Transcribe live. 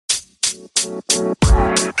Hello,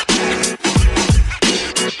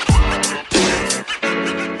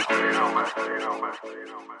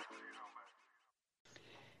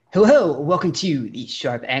 welcome to the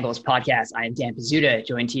Sharp Angles podcast. I am Dan Pizzuta,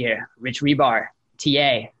 joined here, Rich Rebar,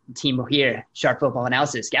 TA, team here, Sharp Football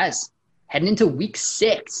Analysis. Guys, heading into week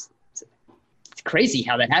 6. It's crazy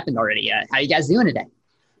how that happened already. How you guys doing today?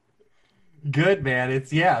 Good, man.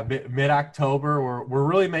 It's mid-October. We're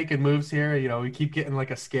really making moves here. You know, we keep getting like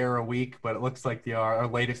a scare a week, but it looks like our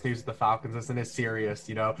latest news of the Falcons isn't as serious.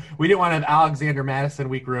 You know, we didn't want to have Alexander Madison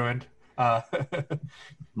week ruined.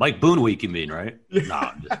 Mike Boone week, you mean, right? No,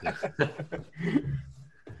 I'm just kidding.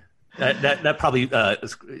 That probably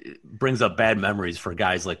brings up bad memories for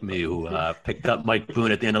guys like me who picked up Mike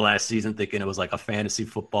Boone at the end of last season thinking it was like a fantasy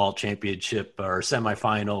football championship or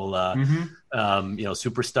semifinal,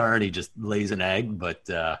 superstar, and he just lays an egg. But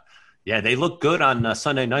they look good on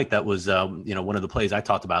Sunday night. That was one of the plays I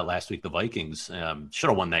talked about last week. The Vikings should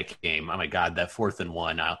have won that game. Oh my God, that 4th and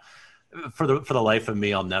 1. For the life of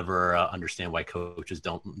me, I'll never understand why coaches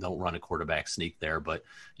don't run a quarterback sneak there. But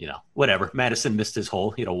whatever. Madison missed his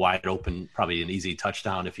hole. Wide open, probably an easy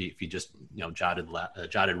touchdown if he just jotted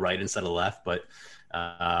right instead of left. But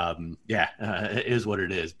it is what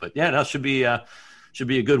it is. But no, should be a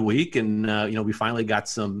good week. And we finally got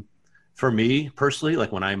some. For me personally,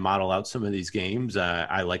 like when I model out some of these games,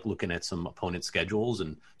 I like looking at some opponent schedules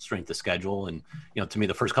and strength of schedule. And, to me,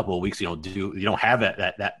 the first couple of weeks, you don't have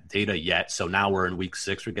that data yet. So now we're in week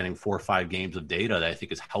 6, we're getting 4 or 5 games of data that I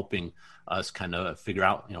think is helping us kind of figure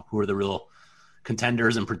out, who are the real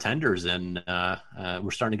contenders and pretenders. And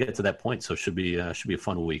we're starting to get to that point. So it should be a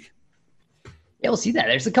fun week. Yeah, we'll see that.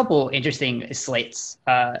 There's a couple interesting games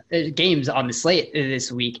on the slate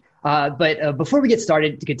this week. But before we get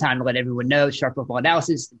started, it's a good time to let everyone know Sharp Football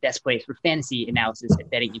Analysis, the best place for fantasy analysis and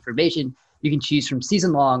betting information. You can choose from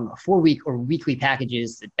season-long, 4-week, or weekly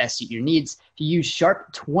packages that best suit your needs. If you use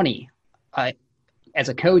Sharp20 as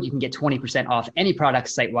a code, you can get 20% off any product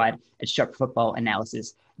site-wide at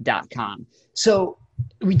sharpfootballanalysis.com. So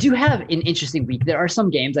we do have an interesting week. There are some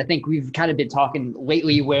games I think we've kind of been talking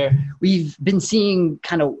lately where we've been seeing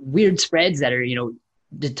kind of weird spreads that are,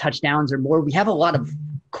 the touchdowns or more. We have a lot of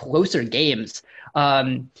closer games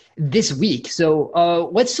this week. So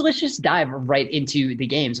let's just dive right into the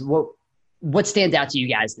games. What stands out to you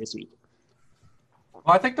guys this week?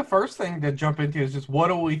 Well, I think the first thing to jump into is just what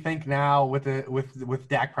do we think now with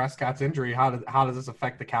Dak Prescott's injury? How does this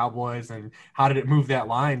affect the Cowboys, and how did it move that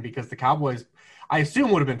line? Because the Cowboys, I assume,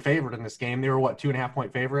 would have been favored in this game. They were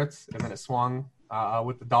 2.5-point favorites, and then it swung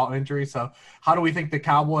with the Dalton injury. So how do we think the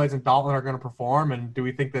Cowboys and Dalton are going to perform? And do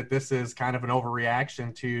we think that this is kind of an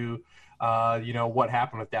overreaction to, what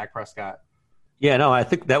happened with Dak Prescott? Yeah, no, I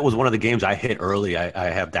think that was one of the games I hit early. I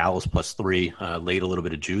have Dallas +3, laid a little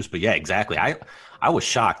bit of juice. But yeah, exactly. I was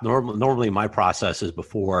shocked. Normally my process is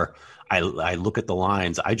before I look at the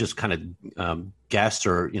lines, I just kind of guess,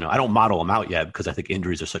 or, I don't model them out yet because I think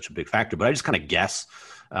injuries are such a big factor, but I just kind of guess.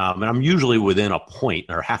 And I'm usually within a point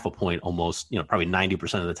or half a point almost, probably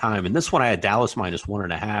 90% of the time. And this one I had Dallas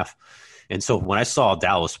 -1.5. And so when I saw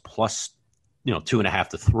Dallas plus, 2.5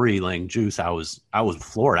 to 3 laying juice, I was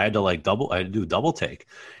floored. I had to do a double take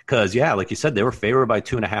because, like you said, they were favored by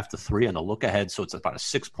 2.5 to 3 on the look ahead. So it's about a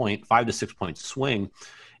 5 to 6 point swing.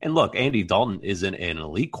 And look, Andy Dalton isn't an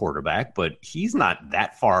elite quarterback, but he's not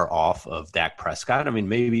that far off of Dak Prescott. I mean,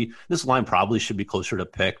 maybe this line probably should be closer to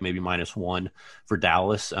pick, maybe -1 for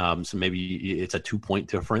Dallas. So maybe it's a 2-point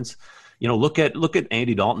difference. Look at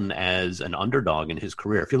Andy Dalton as an underdog in his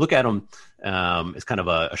career. If you look at him as kind of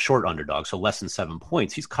a short underdog, so less than 7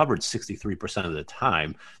 points, he's covered 63% of the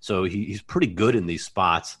time. So he's pretty good in these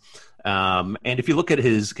spots. And if you look at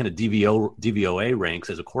his kind of DVOA ranks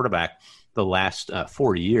as a quarterback, the last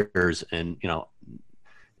 4 years, and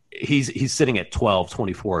he's sitting at 12,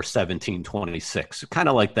 24, 17, 26, kind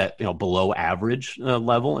of like that, below average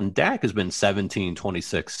level. And Dak has been 17,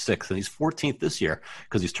 26, 6, and he's 14th this year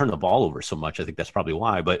because he's turned the ball over so much. I think that's probably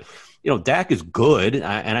why. But, Dak is good,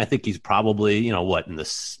 and I think he's probably, in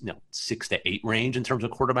the 6 to 8 range in terms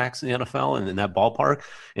of quarterbacks in the NFL and in that ballpark.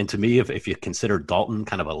 And to me, if you consider Dalton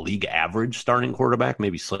kind of a league average starting quarterback,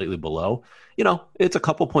 maybe slightly below, it's a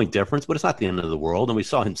couple point difference, but it's not the end of the world. And we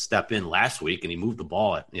saw him step in last week, and he moved the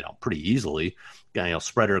ball, pretty easily.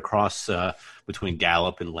 Spread it across between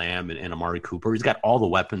Gallup and Lamb and Amari Cooper. He's got all the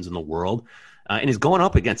weapons in the world, and he's going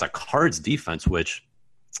up against a Cards defense, which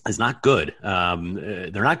is not good.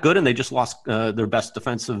 They're not good, and they just lost their best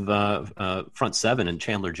defensive front seven in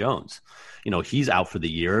Chandler Jones. He's out for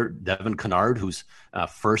the year. Devin Kennard, who's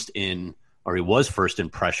or he was first in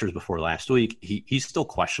pressures before last week. He's still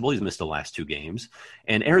questionable. He's missed the last 2 games.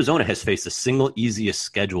 And Arizona has faced the single easiest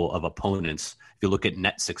schedule of opponents. If you look at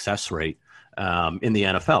net success rate in the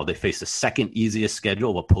NFL, they face the second easiest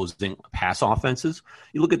schedule of opposing pass offenses.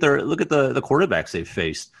 You look at the quarterbacks they've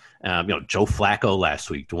faced. Joe Flacco last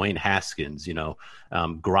week, Dwayne Haskins,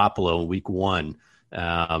 Garoppolo in week 1,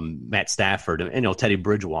 Matt Stafford, and Teddy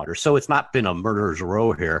Bridgewater. So it's not been a murderer's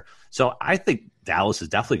row here. So I think Dallas is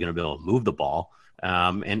definitely going to be able to move the ball.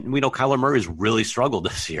 And we know Kyler Murray's really struggled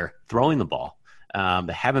this year throwing the ball.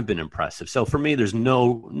 They haven't been impressive. So for me, there's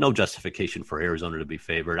no justification for Arizona to be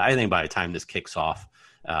favored. I think by the time this kicks off,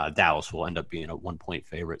 Dallas will end up being a 1-point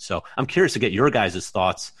favorite. So I'm curious to get your guys'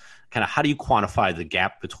 thoughts. Kind of how do you quantify the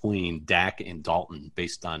gap between Dak and Dalton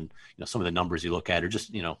based on some of the numbers you look at, or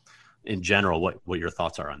just in general, what your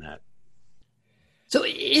thoughts are on that? So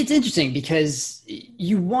it's interesting because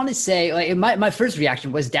you want to say, like, my first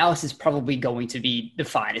reaction was Dallas is probably going to be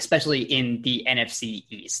fine, especially in the NFC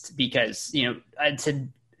East, because,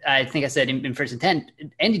 I think I said in first intent,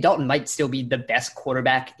 Andy Dalton might still be the best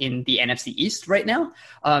quarterback in the NFC East right now.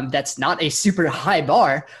 That's not a super high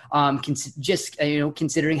bar,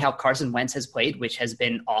 considering how Carson Wentz has played, which has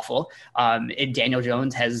been awful. And Daniel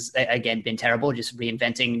Jones has, again, been terrible, just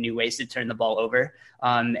reinventing new ways to turn the ball over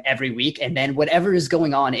every week. And then whatever is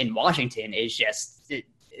going on in Washington is just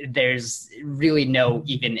there's really no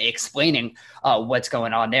even explaining what's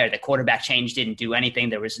going on there. The quarterback change didn't do anything.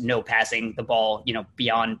 There was no passing the ball,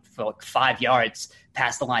 beyond 5 yards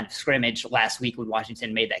past the line of scrimmage last week when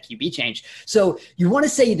Washington made that QB change. So you want to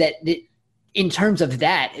say that in terms of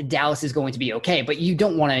that, Dallas is going to be okay, but you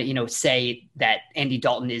don't want to, say that Andy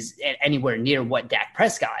Dalton is anywhere near what Dak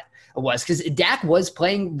Prescott was, because Dak was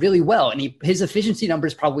playing really well, and his efficiency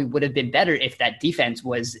numbers probably would have been better if that defense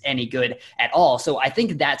was any good at all. So I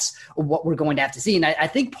think that's what we're going to have to see. And I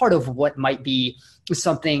think part of what might be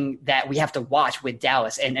something that we have to watch with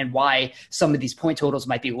Dallas and why some of these point totals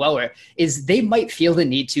might be lower is they might feel the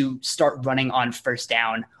need to start running on first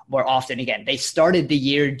down more often. Again, they started the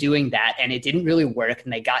year doing that and it didn't really work.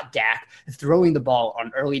 And they got Dak throwing the ball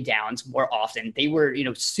on early downs more often. They were,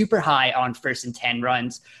 super high on 1st and 10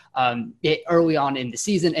 runs early on in the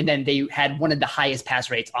season. And then they had one of the highest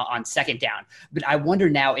pass rates on 2nd down. But I wonder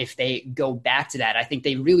now if they go back to that. I think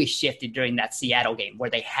they really shifted during that Seattle game where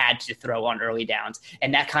they had to throw on early downs.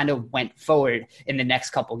 And that kind of went forward in the next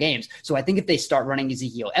couple games. So I think if they start running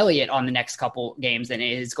Ezekiel Elliott on the next couple games, then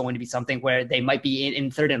it is going to be something where they might be in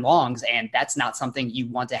 3rd and longs. And that's not something you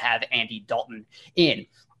want to have Andy Dalton in.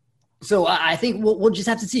 So I think we'll just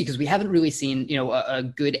have to see, because we haven't really seen, a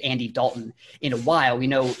good Andy Dalton in a while.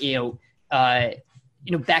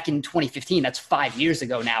 Back in 2015, that's 5 years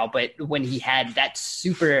ago now, but when he had that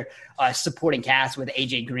super supporting cast with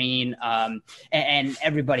AJ Green and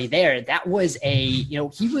everybody there, that was he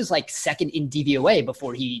was like 2nd in DVOA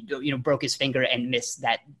before he, broke his finger and missed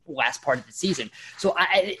that last part of the season. So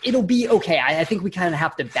it'll be okay. I think we kind of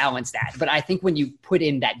have to balance that. But I think when you put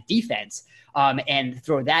in that defense, and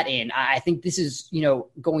throw that in, I think this is,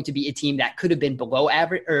 going to be a team that could have been below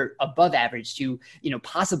average or above average to,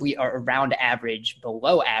 possibly around average,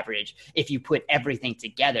 below average, if you put everything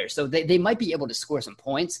together. So they might be able to score some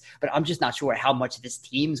points, but I'm just not sure how much this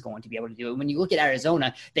team's going to be able to do it. When you look at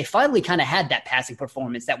Arizona, they finally kind of had that passing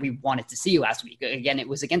performance that we wanted to see last week. Again, it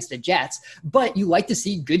was against the Jets, but you like to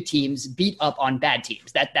see good teams beat up on bad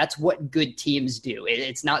teams. That's what good teams do.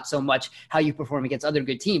 It's not so much how you perform against other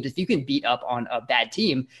good teams. If you can beat up on a bad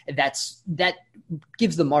team, that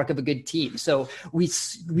gives the mark of a good team. So we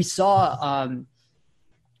saw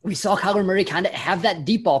Kyler Murray kind of have that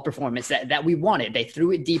deep ball performance that we wanted. They threw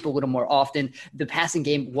it deep a little more often. The passing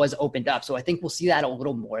game was opened up. So I think we'll see that a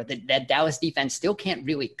little more. That Dallas defense still can't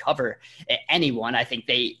really cover anyone. I think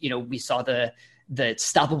we saw the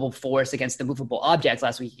stoppable force against the movable objects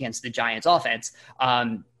last week against the Giants offense.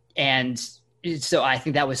 And so I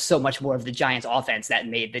think that was so much more of the Giants offense that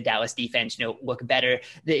made the Dallas defense, look better.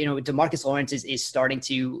 DeMarcus Lawrence is starting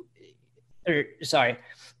to,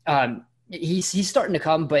 he's starting to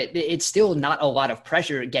come, but it's still not a lot of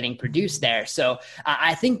pressure getting produced there. So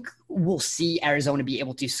I think we'll see Arizona be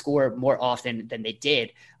able to score more often than they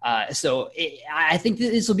did. I think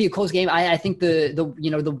this will be a close game. I think the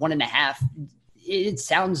 1.5, it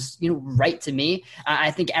sounds, right to me.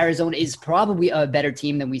 I think Arizona is probably a better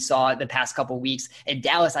team than we saw the past couple of weeks. And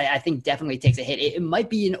Dallas, I think definitely takes a hit. It might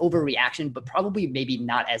be an overreaction, but probably maybe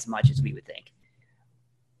not as much as we would think.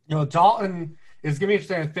 Dalton It's going to be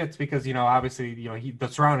interesting if it fits because, obviously, the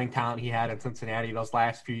surrounding talent he had in Cincinnati those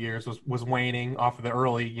last few years was waning off of the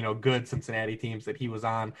early, good Cincinnati teams that he was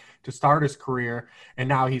on to start his career. And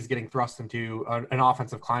now he's getting thrust into an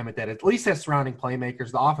offensive climate that at least has surrounding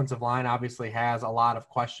playmakers. The offensive line obviously has a lot of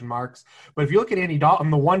question marks. But if you look at Andy Dalton,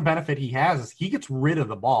 the one benefit he has is he gets rid of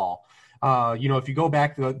the ball. If you go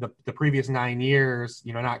back to the previous 9 years,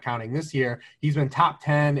 not counting this year, he's been top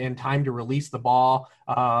 10 in time to release the ball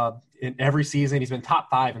in every season. He's been top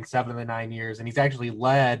 5 in 7 of the 9 years, and he's actually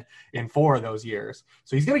led in 4 of those years.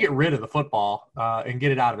 So he's going to get rid of the football and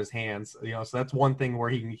get it out of his hands. So that's one thing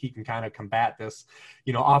where he can kind of combat this,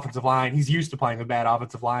 offensive line. He's used to playing with bad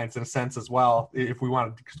offensive lines in a sense as well. If we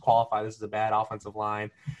want to qualify this as a bad offensive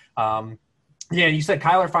line. Yeah, you said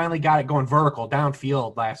Kyler finally got it going vertical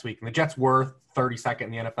downfield last week, and the Jets were 32nd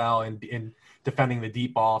in the NFL in defending the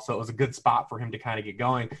deep ball, so it was a good spot for him to kind of get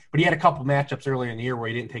going. But he had a couple matchups earlier in the year where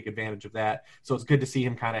he didn't take advantage of that, so it's good to see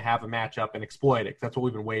him kind of have a matchup and exploit it. That's what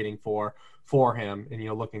we've been waiting for him,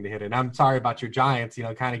 and looking to hit it. And I'm sorry about your Giants,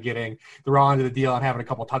 kind of getting the raw end of the deal and having a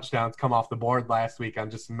couple touchdowns come off the board last week on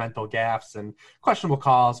just mental gaffes and questionable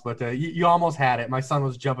calls. But you almost had it. My son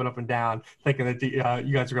was jumping up and down thinking that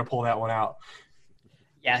you guys are going to pull that one out.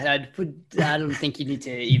 Yeah, I don't think you need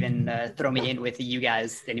to even throw me in with you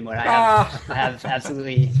guys anymore. I have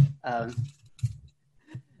absolutely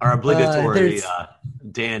our obligatory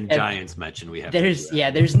Dan Giants mention. We have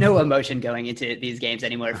there's no emotion going into these games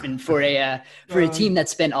anymore. And for a team that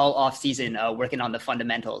spent all off season working on the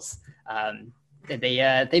fundamentals,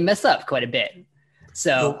 they mess up quite a bit.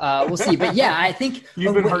 So we'll see. But yeah, I think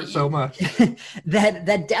you've been hurt so much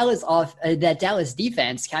that Dallas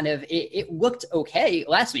defense kind of it looked okay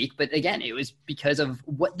last week, but again, it was because of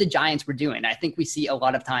what the Giants were doing. I think we see a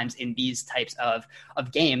lot of times in these types of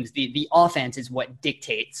games, the offense is what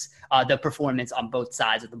dictates the performance on both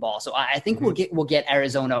sides of the ball. So I think we'll get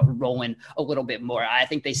Arizona rolling a little bit more. I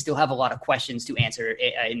think they still have a lot of questions to answer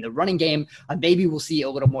in the running game. Maybe we'll see a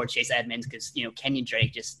little more Chase Edmonds because Kenyon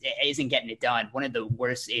Drake just isn't getting it done. One of the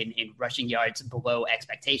worst in rushing yards below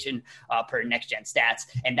expectation per next gen stats.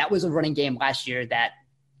 And that was a running game last year that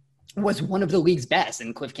was one of the league's best.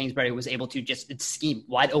 And Cliff Kingsbury was able to just scheme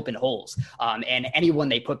wide open holes. And anyone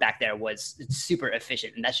they put back there was super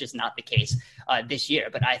efficient. And that's just not the case this year.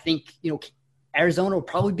 But I think, Arizona will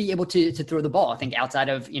probably be able to throw the ball. I think outside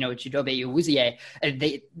of, Chidobe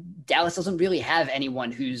Awuzie, Dallas doesn't really have anyone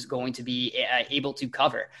who's going to be able to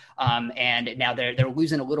cover. And now they're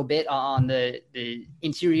losing a little bit on the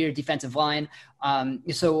interior defensive line.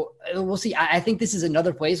 So we'll see. I think this is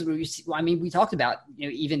another place where we talked about,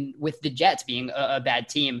 even with the Jets being a bad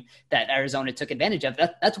team that Arizona took advantage of.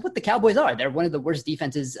 That's what the Cowboys are. They're one of the worst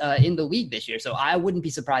defenses in the league this year. So I wouldn't be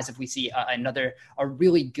surprised if we see a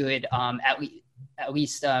really good, at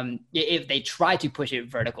least if they try to push it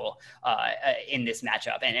vertical in this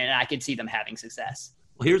matchup, and I could see them having success.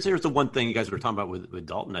 Well, here's the one thing you guys were talking about with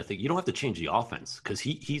Dalton. I think you don't have to change the offense because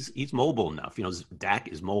he's mobile enough. Dak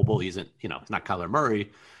is mobile. He's not Kyler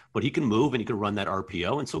Murray, but he can move and he can run that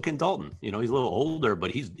RPO, and so can Dalton. He's a little older,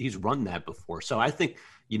 but he's run that before. So I think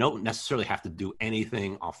you don't necessarily have to do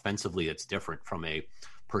anything offensively that's different from a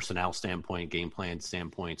personnel standpoint, game plan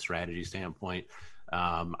standpoint, strategy standpoint.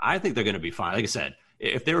 I think they're going to be fine. Like I said,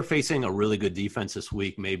 if they were facing a really good defense this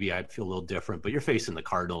week, maybe I'd feel a little different. But you're facing the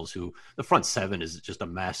Cardinals, who the front seven is just a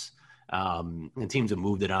mess. And teams have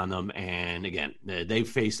moved it on them. And again, they've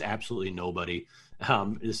faced absolutely nobody.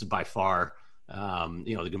 This is by far, they're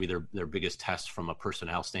going to be their biggest test from a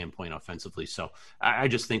personnel standpoint offensively. So I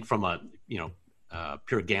just think from a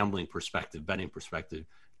pure gambling perspective, betting perspective,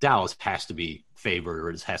 Dallas has to be favored, or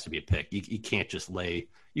it has to be a pick. You can't just lay.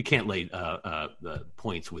 You can't lay the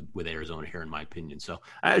points with Arizona here, in my opinion. So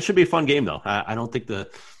it should be a fun game, though. I don't think the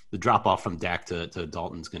drop off from Dak to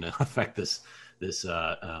Dalton is going to affect the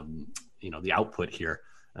output here.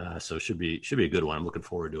 So it should be a good one. I'm looking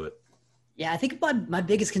forward to it. Yeah, I think my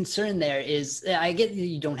biggest concern there is I get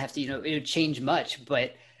you don't have to change much,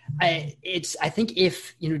 but I think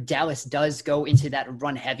if Dallas does go into that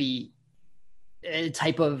run heavy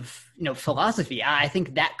type of philosophy, I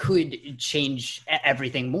think that could change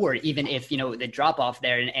everything more, even if the drop off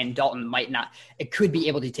there and Dalton might not, it could be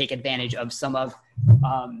able to take advantage of some of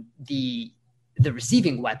the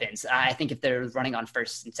receiving weapons. I think if they're running on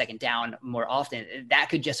first and second down more often, that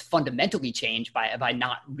could just fundamentally change by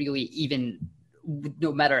not really even,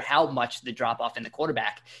 no matter how much the drop off in the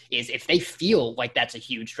quarterback is, if they feel like that's a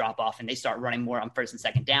huge drop off and they start running more on first and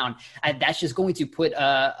second down, that's just going to put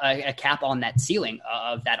a cap on that ceiling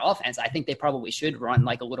of that offense. I think they probably should run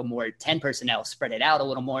like a little more 10 personnel, spread it out a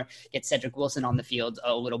little more, get Cedric Wilson on the field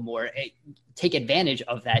a little more, take advantage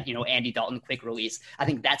of that, Andy Dalton quick release. I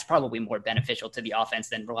think that's probably more beneficial to the offense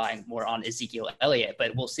than relying more on Ezekiel Elliott,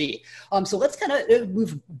 but we'll see. So let's kind of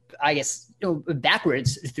move, I guess,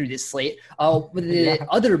 backwards through this slate. With the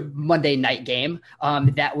other Monday night game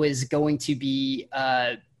that was going to be,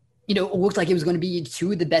 it looked like it was going to be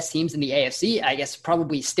two of the best teams in the AFC. I guess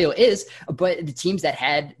probably still is, but the teams that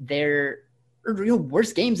had their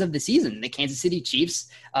worst games of the season, the Kansas City Chiefs,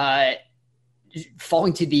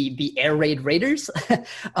 falling to the air raid Raiders,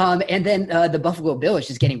 and then the Buffalo Bills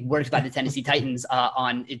just getting worked by the Tennessee Titans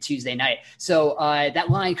on Tuesday night. So that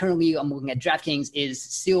line currently, I'm looking at DraftKings, is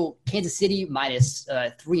still Kansas City minus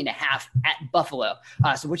 3.5 at Buffalo.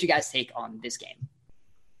 So what's your guys' take on this game?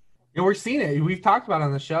 We're seeing it. We've talked about it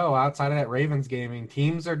on the show outside of that Ravens gaming.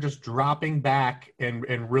 Teams are just dropping back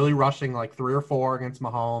and really rushing like 3 or 4 against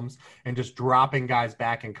Mahomes and just dropping guys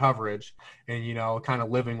back in coverage and, kind of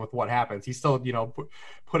living with what happens. He's still,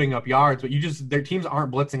 putting up yards, but their teams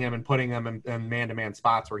aren't blitzing him and putting him in man-to-man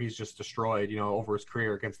spots where he's just destroyed, over his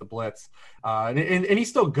career against the blitz. And he's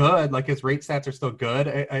still good. Like his rate stats are still good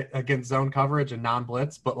against zone coverage and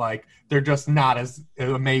non-blitz, but like they're just not as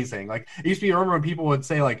amazing. Like it used to be, remember when people would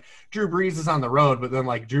say like Drew Brees is on the road, but then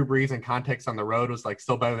like Drew Brees in context on the road was like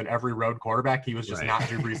still better than every road quarterback. He was just not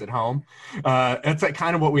Drew Brees at home. It's like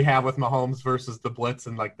kind of what we have with Mahomes versus the blitz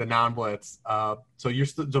and like the non-blitz.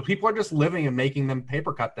 So people are just living and making them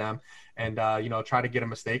paper cut them and, try to get a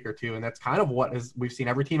mistake or two. And that's kind of what we've seen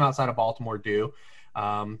every team outside of Baltimore do.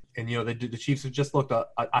 The Chiefs have just looked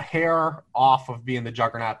a hair off of being the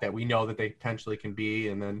juggernaut that we know that they potentially can be.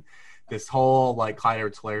 And then this whole like Clyde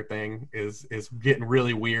Edwards-Helaire thing is getting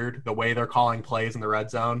really weird. The way they're calling plays in the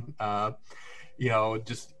red zone,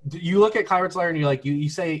 just you look at Clyde Edwards-Helaire and you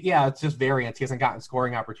say, yeah, it's just variance. He hasn't gotten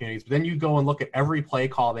scoring opportunities. But then you go and look at every play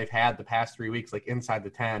call they've had the past 3 weeks, like inside the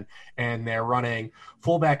 10, and they're running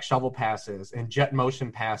fullback shovel passes and jet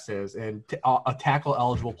motion passes and tackle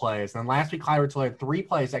eligible plays. And then last week, Clyde Edwards-Helaire had 3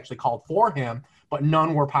 plays actually called for him, but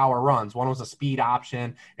none were power runs. One was a speed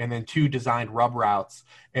option and then 2 designed rub routes.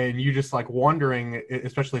 And you just like wondering,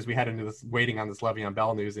 especially as we head into this, waiting on this Le'Veon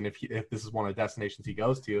Bell news, and if this is one of the destinations he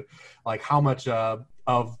goes to, like how much of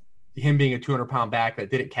him being a 200-pound back that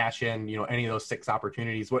didn't cash in, any of those 6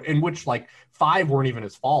 opportunities, in which like 5 weren't even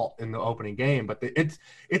his fault in the opening game. But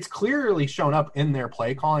it's clearly shown up in their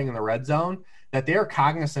play calling in the red zone that they're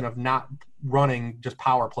cognizant of not running just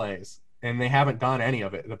power plays. And they haven't done any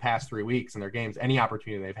of it the past 3 weeks in their games, any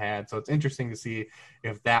opportunity they've had. So it's interesting to see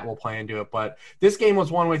if that will play into it. But this game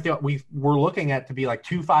was one we were looking at to be like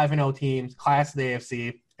 2 5-0 teams, class of the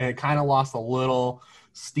AFC, and it kind of lost a little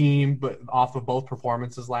steam, but off of both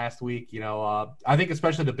performances last week. I think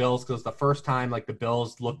especially the Bills, because the first time like the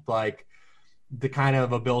Bills looked like the kind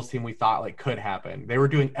of a Bills team we thought like could happen. They were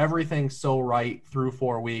doing everything so right through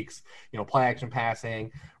 4 weeks, play action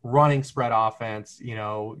passing, running spread offense,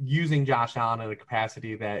 using Josh Allen in a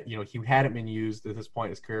capacity that, he hadn't been used at this point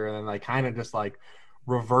in his career. And then they kind of just like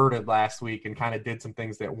reverted last week and kind of did some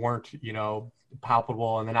things that weren't,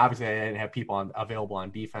 palpable. And then obviously they didn't have people available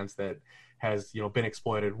on defense that has, been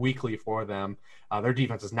exploited weekly for them. Their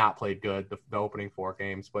defense has not played good the opening 4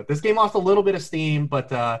 games, but this game lost a little bit of steam,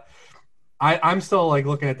 but, I'm still like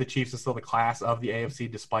looking at the Chiefs as still the class of the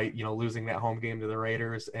AFC, despite losing that home game to the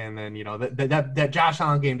Raiders, and then that Josh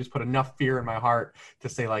Allen game just put enough fear in my heart to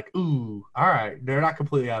say like, ooh, all right, they're not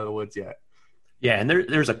completely out of the woods yet. Yeah, and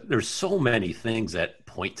there's so many things that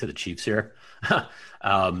point to the Chiefs here.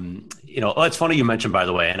 It's funny you mentioned, by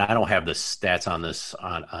the way, and I don't have the stats on this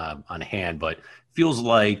on hand, but feels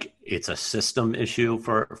like it's a system issue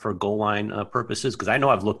for goal line purposes, because I know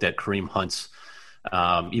I've looked at Kareem Hunt's.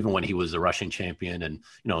 Even when he was the rushing champion and,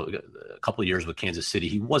 a couple of years with Kansas City,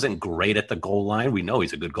 he wasn't great at the goal line. We know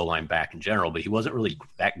he's a good goal line back in general, but he wasn't really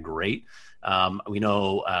that great. We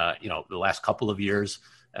know, the last couple of years,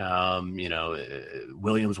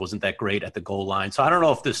 Williams wasn't that great at the goal line. So I don't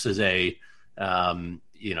know if this is a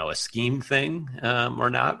scheme thing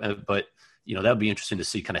or not, but, that would be interesting to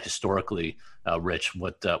see kind of historically, Rich,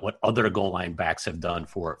 what other goal line backs have done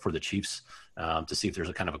for the Chiefs. To see if there's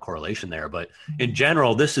a kind of a correlation there. But in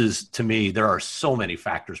general, this is, to me, there are so many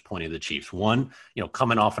factors pointing to the Chiefs. One,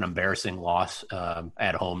 coming off an embarrassing loss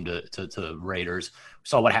at home to the Raiders. We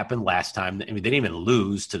saw what happened last time. I mean, they didn't even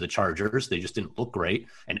lose to the Chargers. They just didn't look great.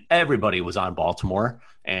 And everybody was on Baltimore,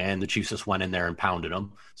 and the Chiefs just went in there and pounded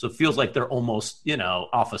them. So it feels like they're almost,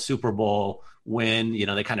 off a Super Bowl win.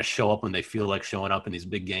 They kind of show up when they feel like showing up in these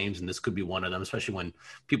big games, and this could be one of them, especially when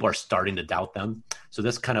people are starting to doubt them. So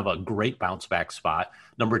that's kind of a great bounce back spot.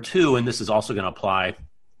 Number 2, and this is also going to apply,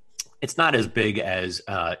 it's not as big as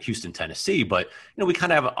Houston, Tennessee, but we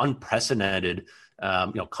kind of have an unprecedented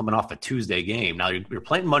coming off a Tuesday game. Now you're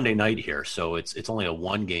playing Monday night here, so it's only a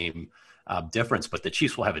 1-game difference, but the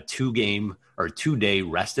Chiefs will have a 2-day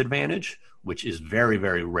rest advantage, which is very,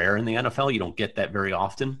 very rare in the NFL. You don't get that very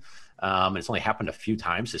often. It's only happened a few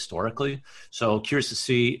times historically. So curious to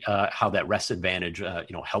see how that rest advantage,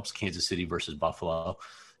 helps Kansas City versus Buffalo.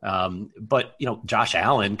 But Josh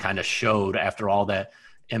Allen kind of showed after all that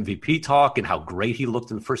MVP talk and how great he looked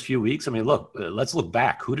in the first few weeks. I mean, let's look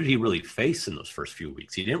back. Who did he really face in those first few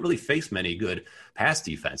weeks? He didn't really face many good pass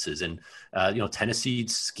defenses. And, Tennessee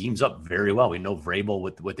schemes up very well. We know Vrabel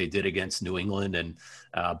with what they did against New England and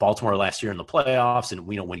Baltimore last year in the playoffs. And,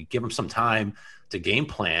 when you give him some time to game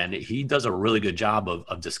plan, he does a really good job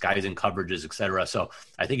of disguising coverages, et cetera. So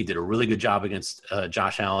I think he did a really good job against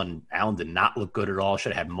Josh Allen. Allen did not look good at all.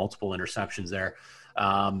 Should have had multiple interceptions there.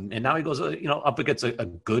 And now he goes, up against a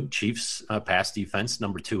good Chiefs pass defense,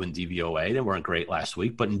 number 2 in DVOA. They weren't great last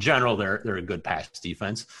week, but in general, they're a good pass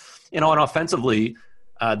defense. And offensively,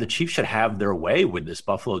 the Chiefs should have their way with this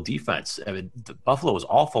Buffalo defense. I mean, Buffalo was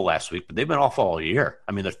awful last week, but they've been awful all year.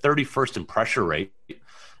 I mean, they're 31st in pressure rate.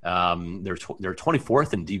 They're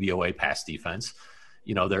 24th in DVOA pass defense.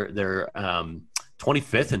 They're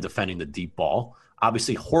 25th in defending the deep ball.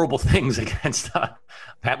 Obviously, horrible things against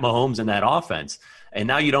Pat Mahomes and that offense. And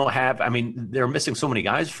now you don't have. I mean, they're missing so many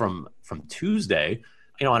guys from Tuesday.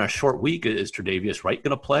 On a short week, is Tre'Davious Wright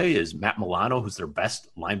going to play? Is Matt Milano, who's their best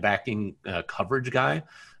linebacking coverage guy,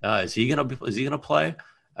 is he going to play?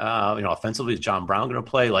 Offensively, is John Brown going to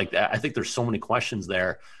play? Like, I think there's so many questions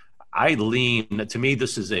there. To me,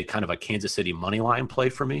 this is a kind of a Kansas City money line play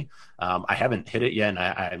for me. I haven't hit it yet,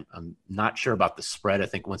 and I'm not sure about the spread. I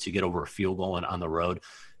think once you get over a field goal and on the road,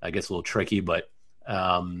 it gets a little tricky. But,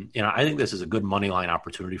 I think this is a good money line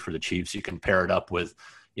opportunity for the Chiefs. You can pair it up with,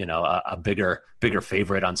 a bigger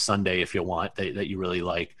favorite on Sunday if you want that you really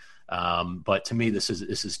like. But to me, this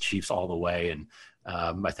is Chiefs all the way. And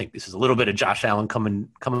I think this is a little bit of Josh Allen coming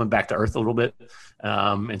back to earth a little bit.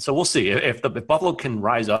 And so we'll see if Buffalo can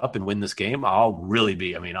rise up and win this game. I'll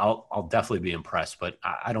definitely be impressed, but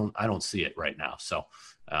I don't see it right now. So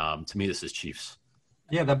to me, this is Chiefs.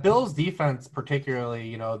 Yeah, the Bills defense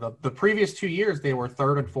particularly, the previous 2 years, they were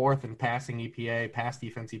 3rd and 4th in passing EPA, pass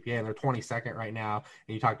defense EPA, and they're 22nd right now.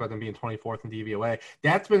 And you talked about them being 24th in DVOA.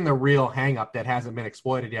 That's been the real hang-up that hasn't been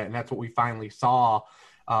exploited yet, and that's what we finally saw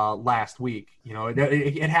last week.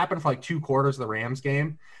 It happened for like 2 quarters of the Rams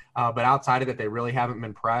game, but outside of it, they really haven't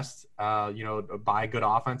been pressed, by good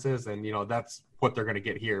offenses, and that's what they're going to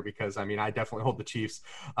get here. Because I definitely hold the Chiefs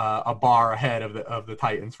a bar ahead of the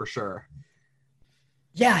Titans for sure.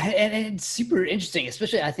 Yeah, and it's super interesting,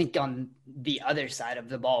 especially I think on the other side of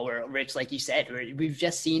the ball where, Rich, like you said, we've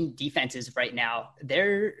just seen defenses right now,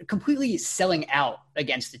 they're completely selling out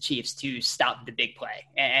against the Chiefs to stop the big play.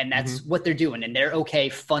 And that's what they're doing. And they're okay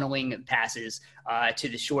funneling passes to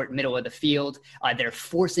the short middle of the field. They're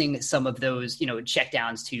forcing some of those,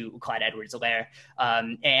 checkdowns to Clyde Edwards-Helaire.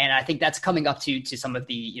 And I think that's coming up to some of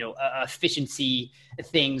the, efficiency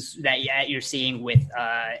things that you're seeing with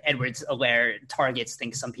Edwards-Helaire targets. I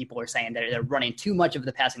think some people are saying they're running too much of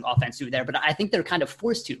the passing offense through there, but I think they're kind of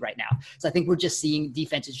forced to right now. So I think we're just seeing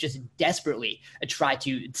defenses just desperately try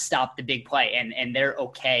to stop the big play, and they're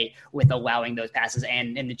okay with allowing those passes,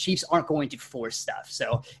 and the Chiefs aren't going to force stuff.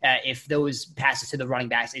 So if those passes to the running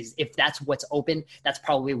backs if that's what's open, that's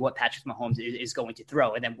probably what Patrick Mahomes is going to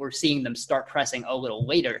throw. And then we're seeing them start pressing a little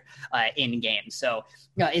later in games. So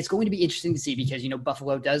it's going to be interesting to see because,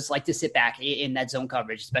 Buffalo does like to sit back in that zone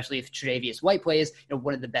coverage, especially if Tre'Davious White plays,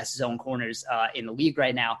 one of the best zone corners in the league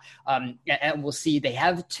right now. And we'll see they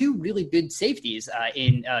have 2 really good safeties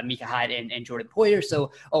in Micah Hyde and Jordan Poyer.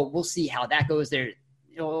 So we'll see how that goes there.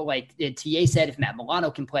 Like TA said, if Matt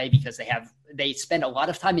Milano can play, because they spend a lot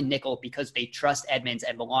of time in nickel because they trust Edmonds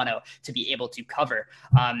and Milano to be able to cover,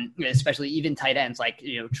 especially even tight ends like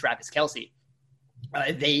Travis Kelce.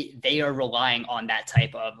 They are relying on that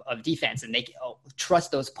type of defense, and they trust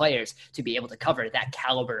those players to be able to cover that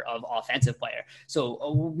caliber of offensive player.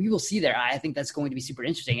 So we will see there. I think that's going to be super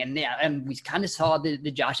interesting. And we kind of saw the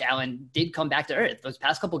Josh Allen did come back to earth those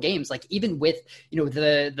past couple games, like even with,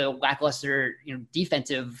 the lackluster,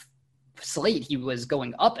 defensive slate he was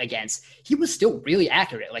going up against, he was still really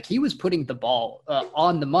accurate. Like he was putting the ball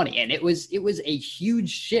on the money, and it was a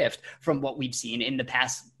huge shift from what we've seen in the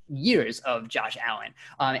past years of Josh Allen.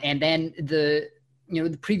 And then the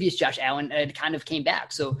previous Josh Allen kind of came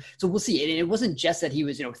back. So we'll see. And it wasn't just that he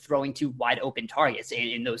was, throwing 2 wide open targets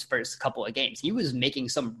in those first couple of games. He was making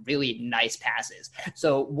some really nice passes.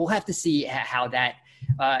 So we'll have to see how that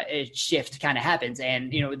shift kind of happens.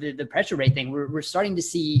 And, the pressure rate thing, we're starting to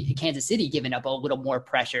see Kansas City giving up a little more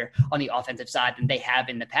pressure on the offensive side than they have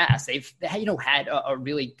in the past. They've, had a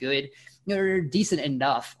really good, decent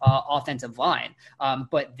enough offensive line.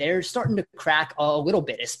 But they're starting to crack a little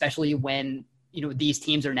bit, especially when, these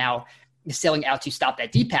teams are now selling out to stop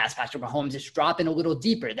that deep pass. Patrick Mahomes is dropping a little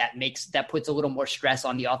deeper. That puts a little more stress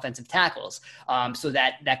on the offensive tackles. So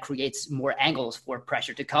that creates more angles for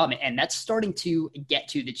pressure to come. And that's starting to get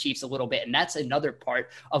to the Chiefs a little bit. And that's another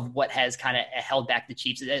part of what has kind of held back the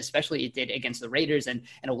Chiefs, especially it did against the Raiders and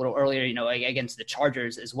a little earlier, against the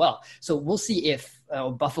Chargers as well. So we'll see if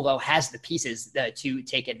Buffalo has the pieces to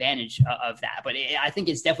take advantage of that. But I think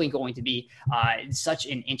it's definitely going to be such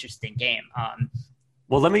an interesting game.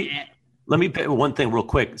 Well, let me pick one thing real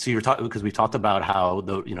quick. So you're talking, because we talked about how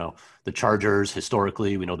the Chargers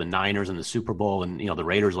historically, we know the Niners in the Super Bowl, and the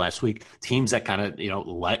Raiders last week, teams that kind of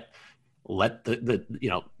let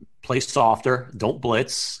the play softer, don't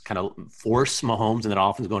blitz, kind of force Mahomes and that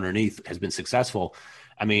offense go underneath has been successful.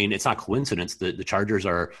 I mean, it's not coincidence that the Chargers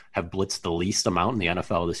have blitzed the least amount in the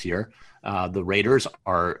NFL this year. The Raiders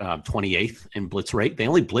are 28th in blitz rate. They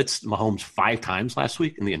only blitzed Mahomes 5 times last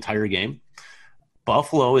week in the entire game.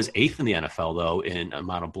 Buffalo is 8th in the NFL, though, in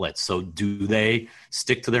amount of blitz. So do they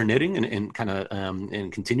stick to their knitting and kind of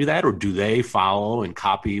and continue that, or do they follow and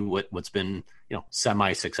copy what's been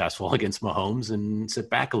semi-successful against Mahomes and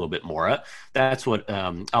sit back a little bit more? That's what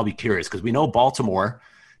I'll be curious, because we know Baltimore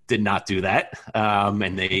did not do that,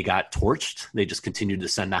 and they got torched. They just continued to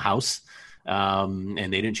send the house, and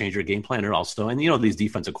they didn't change their game plan at all. So, and these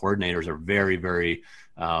defensive coordinators are very, very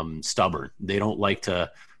stubborn. They don't like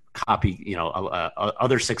to copy,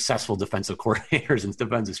 other successful defensive coordinators and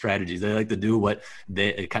defensive strategies. They like to do what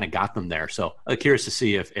it kind of got them there. So I'm curious to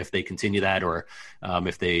see if they continue that, or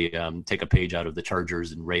if they take a page out of the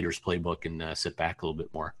Chargers and Raiders playbook and sit back a little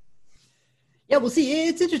bit more. Yeah, we'll see.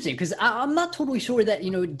 It's interesting because I'm not totally sure that,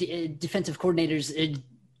 defensive coordinators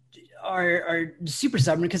are super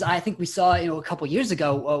stubborn, because I think we saw, a couple years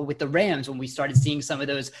ago with the Rams, when we started seeing some of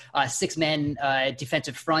those 6-man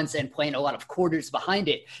defensive fronts and playing a lot of quarters behind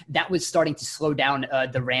it, that was starting to slow down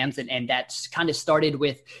the Rams. And that kind of started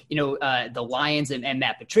with, the Lions and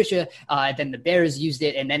Matt Patricia. Then the Bears used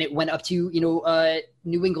it, and then it went up to,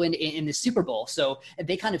 New England in the Super Bowl. So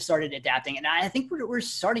they kind of started adapting. And I think we're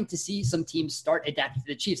starting to see some teams start adapting to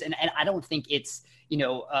the Chiefs. And I don't think it's,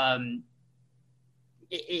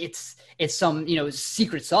 it's some,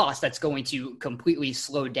 secret sauce that's going to completely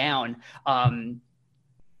slow down the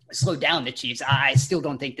Chiefs. I still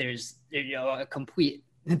don't think there's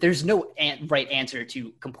no right answer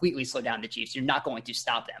to completely slow down the Chiefs. You're not going to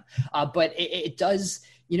stop them. But it does,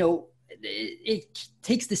 it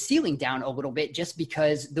takes the ceiling down a little bit, just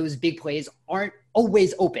because those big plays aren't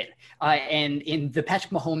always open. And in the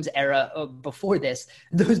Patrick Mahomes era before this,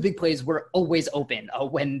 those big plays were always open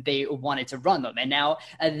when they wanted to run them. And now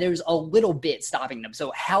there's a little bit stopping them.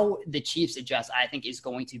 So how the Chiefs adjust, I think, is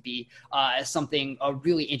going to be something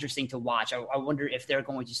really interesting to watch. I wonder if they're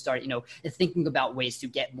going to start, thinking about ways to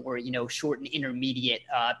get more, short and intermediate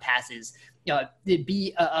passes,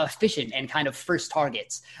 be efficient and kind of first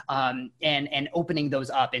targets, and opening those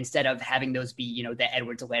up instead of having those be, the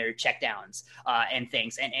Edwards-Helaire checkdowns and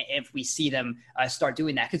things. And if we see them start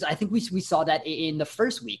doing that, because I think we saw that in the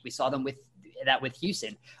first week, we saw them with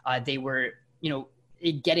Houston. They were,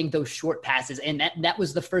 getting those short passes, and that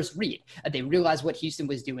was the first read. They realized what Houston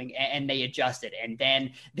was doing, and they adjusted, and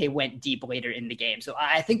then they went deep later in the game. So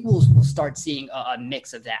I think we'll start seeing a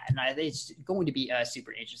mix of that, and it's going to be a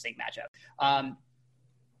super interesting matchup.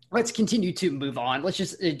 Let's continue to move on. Let's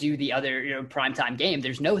just do the other primetime game.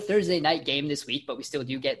 There's no Thursday night game this week, but we still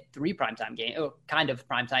do get 3 primetime games, kind of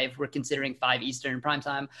primetime. If we're considering 5 Eastern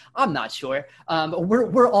primetime, I'm not sure.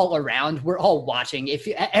 We're all around. We're all watching.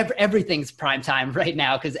 Everything's primetime right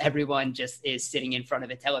now, because everyone just is sitting in front of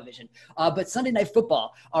a television. But Sunday Night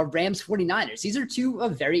Football, Rams 49ers. These are 2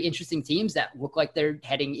 very interesting teams that look like they're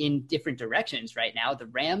heading in different directions right now. The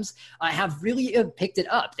Rams have really picked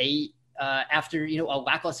it up. They after a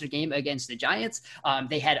lackluster game against the Giants,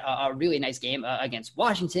 they had a really nice game against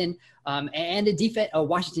Washington, and a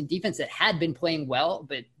Washington defense that had been playing well,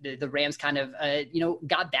 but the Rams kind of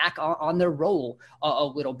got back on their roll a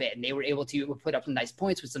little bit, and they were able to put up some nice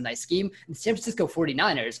points with some nice scheme. And the San Francisco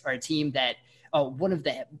 49ers are a team that one of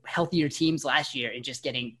the healthier teams last year, and just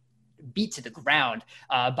getting beat to the ground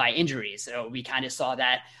by injuries. So we kind of saw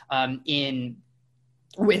that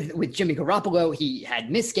with Jimmy Garoppolo. He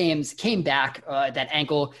had missed games, came back. That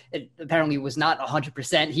ankle, it apparently was not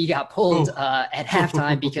 100%. He got pulled at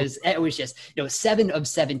halftime because it was just 7 of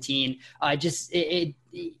 17.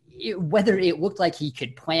 whether it looked like he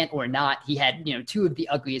could plant or not, he had, two of the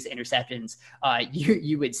ugliest interceptions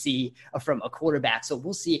you would see from a quarterback. So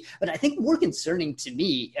we'll see. But I think more concerning to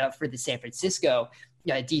me for the San Francisco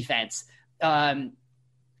defense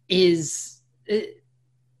is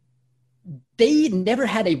they never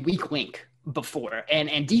had a weak link before,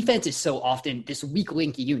 and defense is so often this weak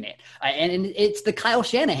link unit, and it's the Kyle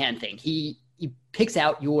Shanahan thing. He picks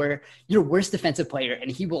out your worst defensive player,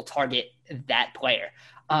 and he will target that player.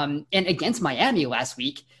 And against Miami last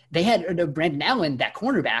week, they had Brandon Allen, that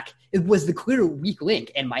cornerback. It was the clear weak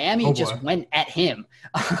link, and Miami just went at him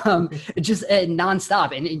just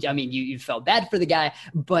nonstop. And I mean, you felt bad for the guy,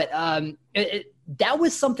 but that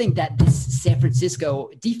was something that this San Francisco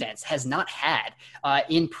defense has not had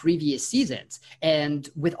in previous seasons. And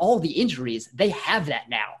with all the injuries, they have that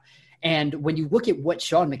now. And when you look at what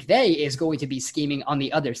Sean McVay is going to be scheming on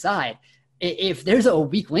the other side, if there's a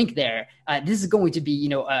weak link there, this is going to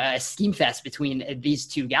be, a scheme fest between these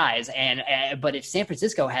two guys. But if San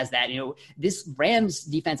Francisco has that, this Rams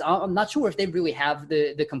defense, I'm not sure if they really have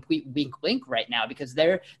the complete weak link right now, because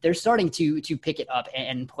they're starting to pick it up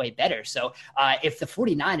and play better. So if the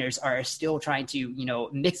 49ers are still trying to,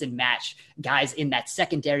 mix and match guys in that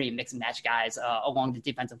secondary and mix and match guys along the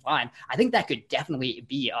defensive line, I think that could definitely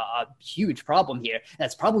be a huge problem here.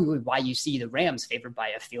 That's probably why you see the Rams favored by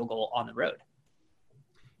a field goal on the road.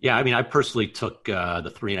 Yeah, I mean, I personally took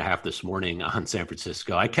the 3.5 this morning on San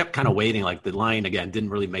Francisco. I kept kind of waiting. Like, the line, again, didn't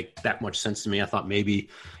really make that much sense to me. I thought maybe,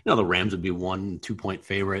 the Rams would be 1-2 point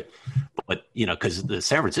favorite. But, because the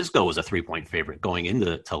San Francisco was a 3-point favorite going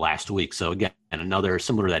into last week. So, again, another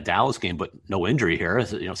similar to that Dallas game, but no injury here.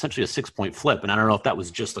 Essentially a 6-point flip. And I don't know if that was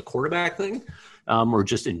just a quarterback thing or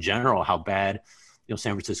just in general how bad –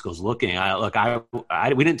 San Francisco's looking.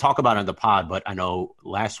 We didn't talk about it in the pod, but I know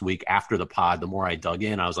last week after the pod, the more I dug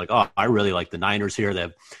in, I was like, oh, I really like the Niners here.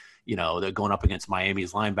 They're going up against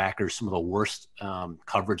Miami's linebackers, some of the worst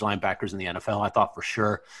coverage linebackers in the NFL. I thought for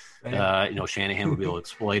sure, Shanahan would be able to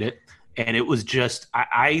exploit it. And it was just,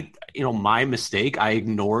 my mistake. I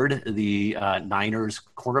ignored the Niners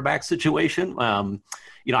cornerback situation.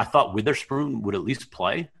 I thought Witherspoon would at least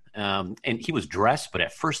play. And he was dressed, but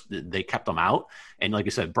at first they kept him out. And like I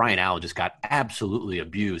said, Brian Allen just got absolutely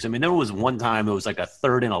abused. I mean, there was one time it was like a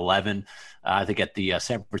 3rd and 11, I think at the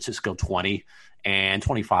San Francisco 20 and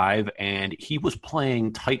 25, and he was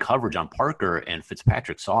playing tight coverage on Parker, and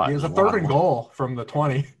Fitzpatrick saw it. It was a 3rd and goal from the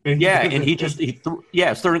 20. Yeah, and it's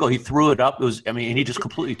 3rd and goal. He threw it up. And he just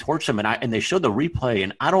completely torched him. And they showed the replay,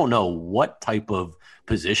 and I don't know what type of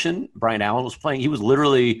position Brian Allen was playing. He was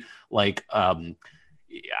literally like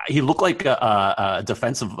he looked like a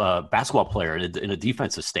defensive basketball player in a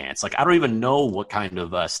defensive stance. Like, I don't even know what kind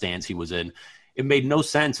of stance he was in. It made no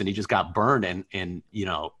sense, and he just got burned. And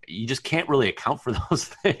you just can't really account for those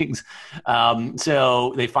things.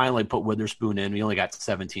 So they finally put Witherspoon in. He only got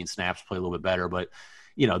 17 snaps, played a little bit better, but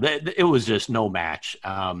it was just no match.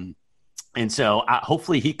 And so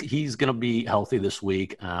hopefully he's going to be healthy this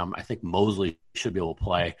week. I think Mosley should be able to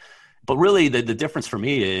play. But really, the difference for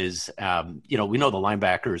me is, we know the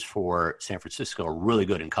linebackers for San Francisco are really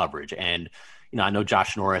good in coverage. And, I know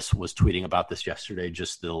Josh Norris was tweeting about this yesterday,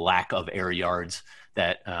 just the lack of air yards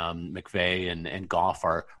that McVay and Goff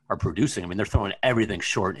are producing. I mean, they're throwing everything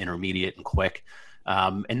short, intermediate, and quick.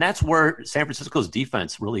 And that's where San Francisco's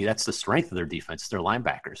defense really, that's the strength of their defense. They're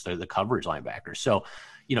linebackers. They're the coverage linebackers. So,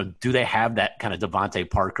 do they have that kind of Devontae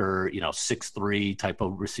Parker, 6'3" type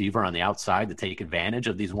of receiver on the outside to take advantage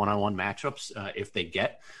of these one-on-one matchups if they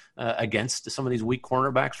get against some of these weak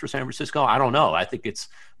cornerbacks for San Francisco? I don't know. I think it's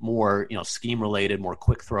more, scheme related, more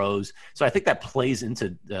quick throws. So I think that plays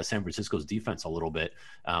into San Francisco's defense a little bit.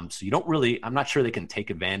 So you don't really, I'm not sure they can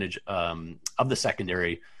take advantage of the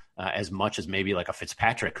secondary as much as maybe like a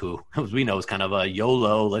Fitzpatrick, who, as we know, is kind of a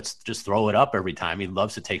YOLO. Let's just throw it up every time. He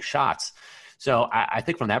loves to take shots. So I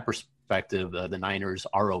think from that perspective, the Niners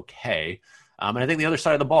are okay. And I think the other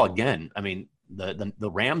side of the ball, again, I mean,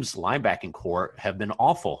 the Rams linebacking core have been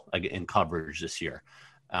awful in coverage this year.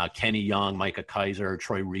 Kenny Young, Micah Kiser,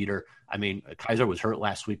 Troy Reeder. I mean, Kiser was hurt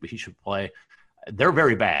last week, but he should play. They're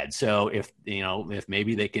very bad. So if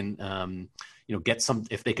maybe they can, get some,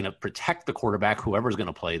 if they can protect the quarterback, whoever's going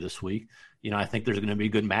to play this week, I think there's going to be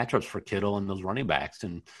good matchups for Kittle and those running backs.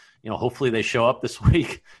 And, hopefully they show up this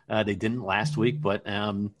week. They didn't last week, but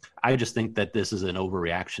I just think that this is an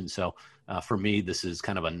overreaction. So for me, this is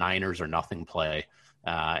kind of a Niners or nothing play.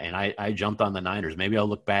 And I jumped on the Niners. Maybe I'll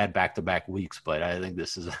look bad back-to-back weeks, but I think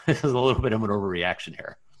this is a little bit of an overreaction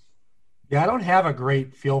here. Yeah, I don't have a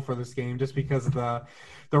great feel for this game just because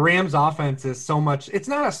the Rams offense is so much. It's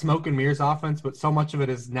not a smoke and mirrors offense, but so much of it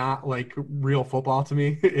is not like real football to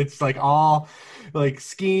me. It's like all like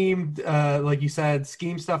schemed, like you said,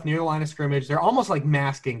 scheme stuff near the line of scrimmage. They're almost like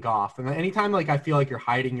masking Goff. And anytime like I feel like you're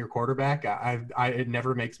hiding your quarterback, it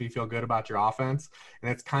never makes me feel good about your offense. And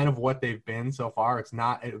it's kind of what they've been so far. It's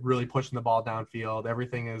not really pushing the ball downfield.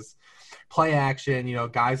 Everything is play action,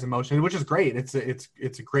 guys in motion, which is great. It's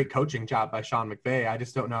a great coaching job by Sean McVay. I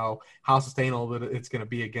just don't know how sustainable it's going to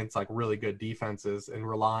be against like really good defenses and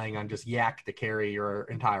relying on just Yak to carry your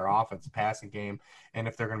entire offense passing game. And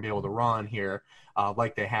if they're going to be able to run here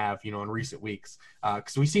like they have, in recent weeks,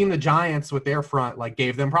 because we've seen the Giants with their front like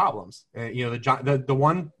gave them problems. The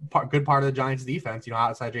one good part of the Giants defense,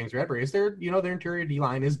 outside James Bradbury, is their interior D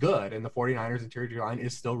line is good, and the 49ers interior D line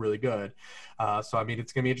is still really good. So I mean,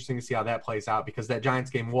 it's going to be interesting to see how that plays out, because that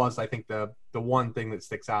Giants game was, I think, the one thing that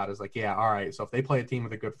sticks out is like, yeah, all right, so if they play a team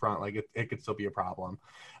with a good front, like it could still be a problem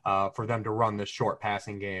for them to run this short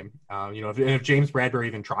passing game. If James Bradbury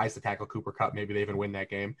even tries to tackle Cooper Kupp, maybe they even win that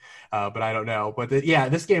game. But I don't know. But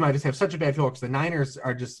this game, I just have such a bad feel because the Niners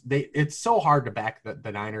are it's so hard to back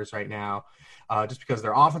the Niners right now. Just because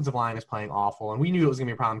their offensive line is playing awful. And we knew it was going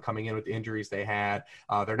to be a problem coming in with the injuries they had.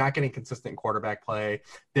 They're not getting consistent quarterback play.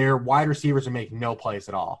 Their wide receivers are making no plays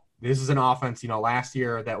at all. This is an offense, last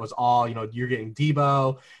year that was all, you're getting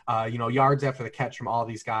Debo, yards after the catch from all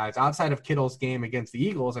these guys. Outside of Kittle's game against the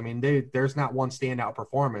Eagles, I mean, there's not one standout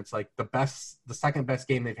performance. Like the second best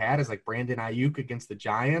game they've had is like Brandon Ayuk against the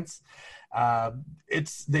Giants.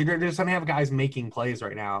 They just don't have guys making plays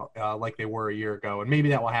right now like they were a year ago, and maybe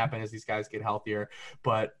that will happen as these guys get healthier.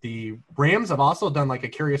 But the Rams have also done like a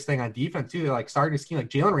curious thing on defense too. They're like starting to scheme, like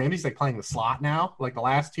Jalen Ramsey's like playing the slot now, like the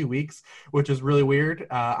last 2 weeks, which is really weird.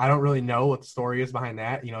 I don't really know what the story is behind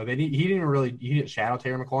that. He didn't shadow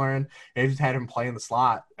Terry McLaurin. They just had him play in the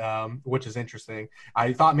slot, which is interesting.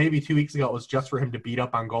 I thought maybe 2 weeks ago it was just for him to beat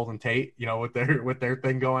up on Golden Tate, with their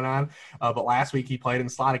thing going on. But last week he played in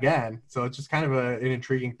the slot again. So it's just kind of an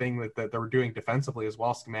intriguing thing that they're doing defensively as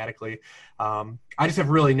well, schematically. I just have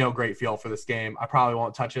really no great feel for this game. I probably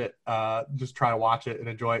won't touch it. Just try to watch it and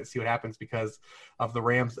enjoy it, see what happens, because of the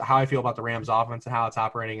Rams, how I feel about the Rams offense and how it's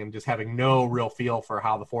operating, and just having no real feel for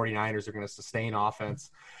how the 49ers are going to sustain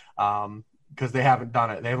offense, because they haven't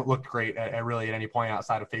done it. They haven't looked great at any point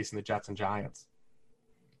outside of facing the Jets and Giants.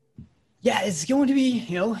 Yeah, it's going to be,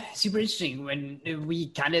 super interesting when we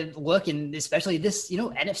kind of look, and especially this,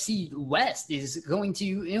 NFC West is going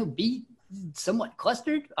to, be somewhat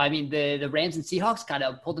clustered. I mean, the Rams and Seahawks kind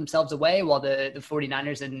of pulled themselves away, while the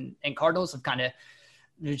 49ers and Cardinals have kind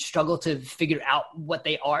of struggled to figure out what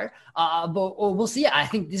they are. But we'll see. I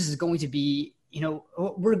think this is going to be,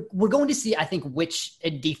 we're going to see, I think, which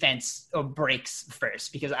defense breaks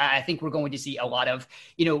first, because I think we're going to see a lot of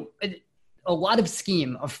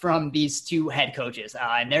scheme from these two head coaches,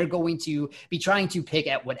 and they're going to be trying to pick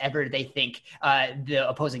at whatever they think the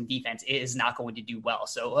opposing defense is not going to do well.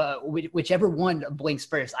 So whichever one blinks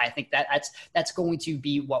first, I think that's going to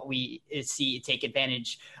be what we see take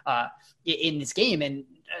advantage in this game. And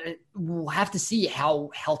we'll have to see how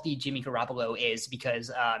healthy Jimmy Garoppolo is, because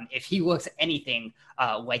if he looks anything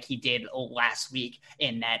like he did last week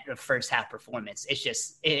in that first half performance,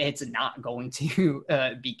 it's not going to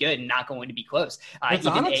be good and not going to be close. It's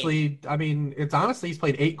honestly he's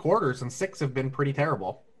played 8 quarters and 6 have been pretty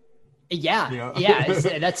terrible. Yeah,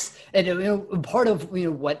 that's part of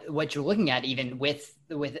what you're looking at, even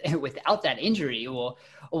without that injury.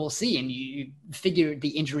 We'll see, and you figure the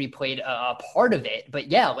injury played a part of it. But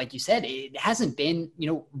yeah, like you said, it hasn't been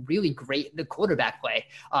really great, the quarterback play,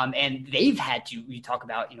 and they've had to. You talk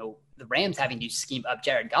about the Rams having to scheme up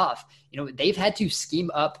Jared Goff. They've had to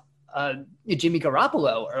scheme up Jimmy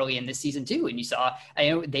Garoppolo early in this season too, and you saw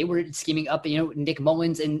they were scheming up Nick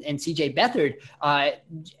Mullins and CJ Beathard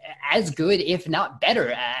as good, if not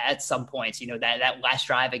better, at some points. That last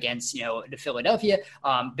drive against the Philadelphia,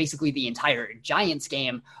 basically the entire Giants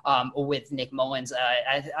game with Nick Mullins.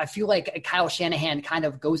 I feel like Kyle Shanahan kind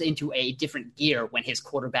of goes into a different gear when his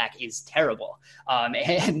quarterback is terrible,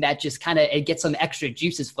 and that just kind of it gets some extra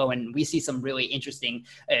juices flowing. We see some really interesting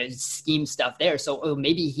scheme stuff there. So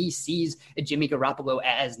maybe he sees Jimmy Garoppolo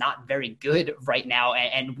as not very good right now,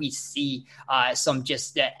 and we see some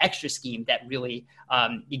just extra scheme that really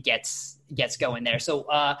gets going there. So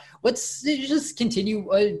let's just continue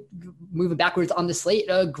moving backwards on the slate.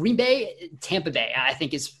 Green Bay, Tampa Bay, I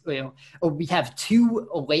think is we have 2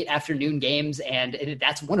 late afternoon games, and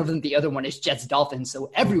that's one of them. The other one is Jets Dolphins. So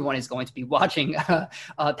everyone is going to be watching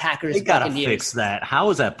Packers. They gotta fix that. How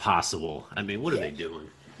is that possible? I mean, what are they doing?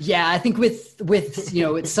 Yeah, I think with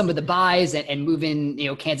with some of the buys and moving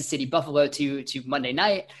Kansas City Buffalo to Monday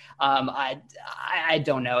night, I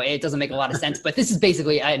don't know. It doesn't make a lot of sense. But this is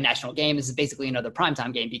basically a national game. This is basically another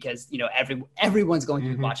primetime game because everyone's going to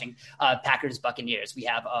be watching Packers Buccaneers. We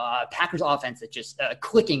have Packers offense that's just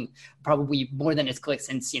clicking probably more than it's clicked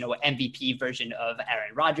since MVP version of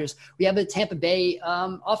Aaron Rodgers. We have a Tampa Bay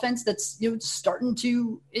offense that's starting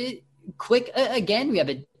to click again. We have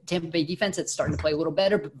a Tampa Bay defense that's starting to play a little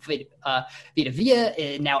better. Vita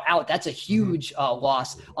Vea now out. That's a huge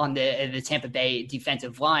loss on the Tampa Bay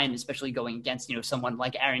defensive line, especially going against someone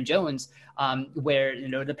like Aaron Jones, where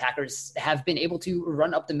the Packers have been able to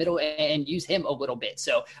run up the middle and use him a little bit.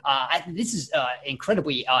 So this is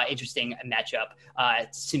incredibly interesting matchup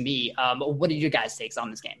to me. What are your guys' takes on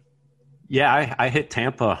this game? Yeah, I hit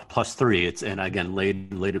Tampa +3. And again,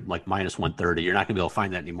 laid at like -130. You're not going to be able to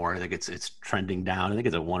find that anymore. I think it's trending down. I think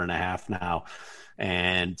it's at 1.5 now.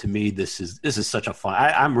 And to me, this is such a fun.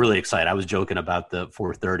 I'm really excited. I was joking about the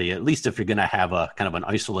 4:30. At least if you're going to have a kind of an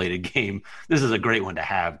isolated game, this is a great one to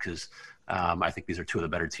have because I think these are two of the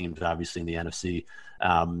better teams, obviously in the NFC.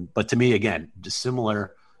 But to me, again, just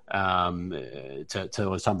similar to I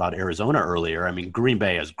was talking about Arizona earlier. I mean, Green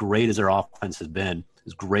Bay, as great as their offense has been,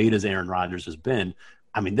 as great as Aaron Rodgers has been,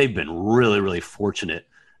 I mean, they've been really, really fortunate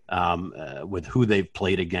with who they've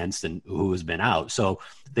played against and who has been out. So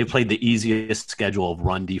they played the easiest schedule of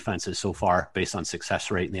run defenses so far based on success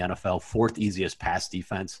rate in the NFL, fourth easiest pass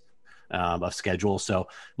defense of schedule. So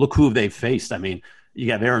look who they've faced. I mean,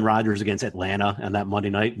 you have Aaron Rodgers against Atlanta on that Monday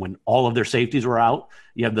night when all of their safeties were out.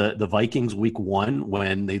 You have the Vikings week 1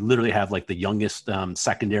 when they literally have like the youngest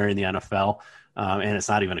secondary in the NFL. And it's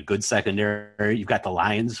not even a good secondary. You've got the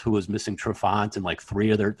Lions, who was missing Trufant and like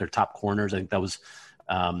 3 of their top corners. I think that was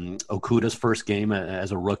Okuda's first game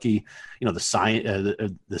as a rookie. The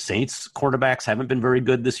Saints quarterbacks haven't been very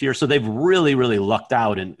good this year. So they've really, really lucked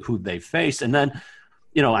out in who they faced. And then,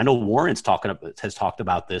 I know Warren's has talked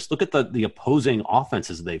about this. Look at the opposing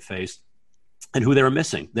offenses they faced and who they were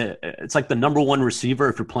missing. It's like the number one receiver,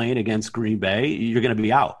 if you're playing against Green Bay, you're going to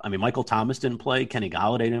be out. I mean, Michael Thomas didn't play. Kenny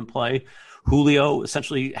Golladay didn't play. Julio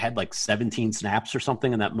essentially had like 17 snaps or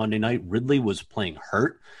something on that Monday night. Ridley was playing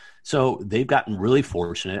hurt. So they've gotten really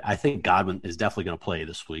fortunate. I think Godwin is definitely going to play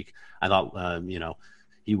this week. I thought,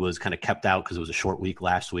 he was kind of kept out because it was a short week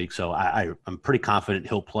last week. So I'm pretty confident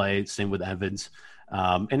he'll play. Same with Evans.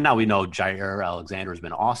 And now we know Jair Alexander has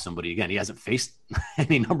been awesome, but he hasn't faced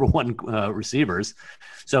any number one receivers.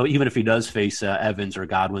 So even if he does face Evans or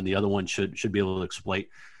Godwin, the other one should be able to exploit,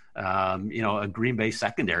 a Green Bay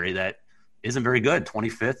secondary that isn't very good,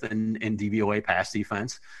 25th in DVOA pass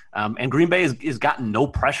defense. And Green Bay has gotten no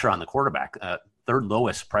pressure on the quarterback, third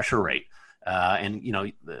lowest pressure rate.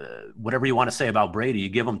 Whatever you want to say about Brady, you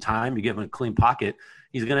give him time, you give him a clean pocket,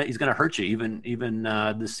 he's gonna hurt you even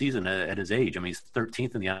this season at his age. I mean, he's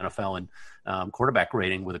 13th in the NFL in quarterback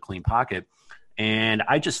rating with a clean pocket. And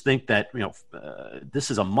I just think that this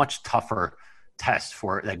is a much tougher test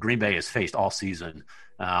that Green Bay has faced all season.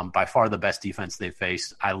 By far the best defense they've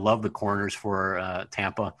faced. I love the corners for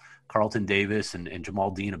Tampa. Carlton Davis and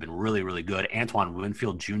Jamal Dean have been really, really good. Antoine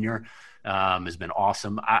Winfield Jr. Has been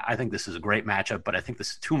awesome. I think this is a great matchup, but I think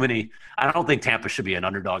this is too many. I don't think Tampa should be an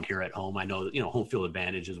underdog here at home. I know, home field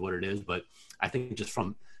advantage is what it is, but I think just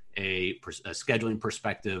from a scheduling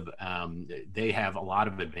perspective, they have a lot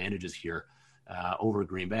of advantages here over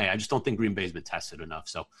Green Bay. I just don't think Green Bay's been tested enough.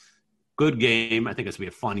 So good game. I think it's going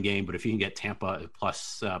to be a fun game, but if you can get Tampa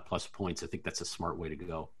plus points, I think that's a smart way to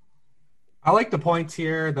go. I like the points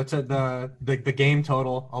here. That's the game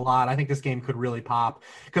total a lot. I think this game could really pop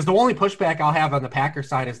because the only pushback I'll have on the Packers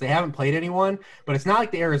side is they haven't played anyone, but it's not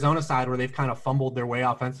like the Arizona side where they've kind of fumbled their way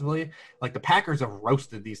offensively. Like the Packers have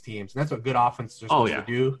roasted these teams, and that's what good offenses are supposed to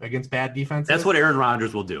do against bad defenses. That's what Aaron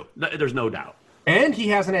Rodgers will do. There's no doubt. And he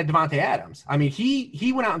hasn't had Devontae Adams. I mean,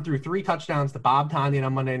 he went out and threw 3 touchdowns to Bob Tonyan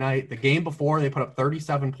on Monday night. The game before, they put up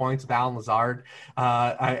 37 points with Allen Lazard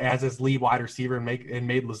as his lead wide receiver and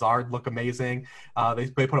made Lazard look amazing. They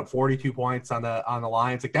put up 42 points on the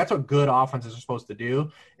Lions. Like, that's what good offenses are supposed to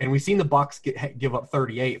do. And we've seen the Bucks give up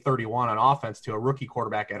 38, 31 on offense to a rookie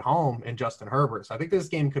quarterback at home in Justin Herbert. So I think this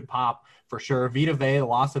game could pop for sure. Vita Vea, the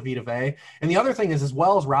loss of Vita Vea. And the other thing is, as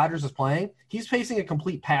well as Rodgers is playing, he's facing a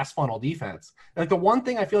complete pass funnel defense. Like, the one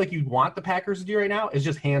thing I feel like you'd want the Packers to do right now is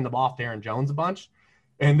just hand the ball off to Aaron Jones a bunch.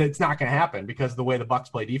 And it's not going to happen because of the way the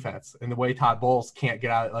Bucs play defense and the way Todd Bowles can't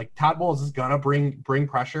get out. Like Todd Bowles is going to bring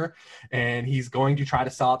pressure, and he's going to try to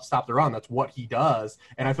stop the run. That's what he does.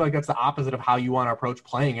 And I feel like that's the opposite of how you want to approach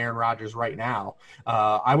playing Aaron Rodgers right now.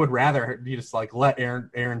 I would rather you just like let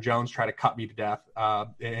Aaron Jones try to cut me to death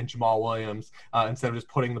and Jamal Williams instead of just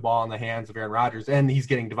putting the ball in the hands of Aaron Rodgers. And he's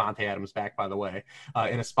getting Devontae Adams back, by the way,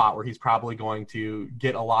 in a spot where he's probably going to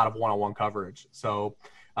get a lot of one-on-one coverage. So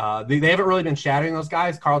they haven't really been shadowing those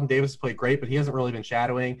guys. Carlton Davis has played great, but he hasn't really been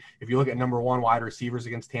shadowing. If you look at number one wide receivers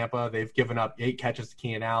against Tampa, they've given up 8 catches to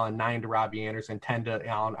Keenan Allen, 9 to Robbie Anderson, 10 to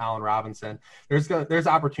Allen Robinson. There's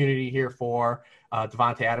opportunity here for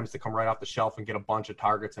Devontae Adams to come right off the shelf and get a bunch of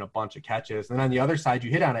targets and a bunch of catches. And then on the other side, you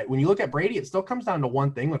hit on it. When you look at Brady, it still comes down to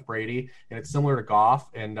one thing with Brady, and it's similar to Goff,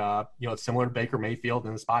 and it's similar to Baker Mayfield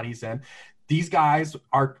in the spot he's in. These guys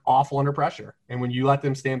are awful under pressure, and when you let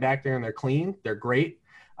them stand back there and they're clean, they're great.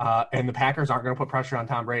 And the Packers aren't going to put pressure on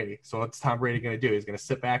Tom Brady. So what's Tom Brady going to do? He's going to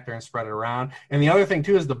sit back there and spread it around. And the other thing,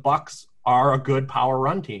 too, is the Bucs are a good power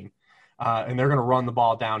run team. And they're going to run the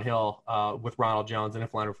ball downhill with Ronald Jones and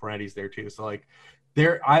if Leonard Fournette's there, too. So,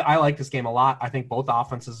 I like this game a lot. I think both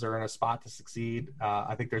offenses are in a spot to succeed.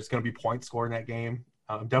 I think there's going to be points scored in that game.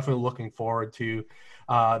 I'm definitely looking forward to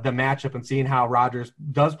the matchup and seeing how Rodgers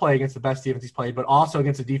does play against the best defense he's played, but also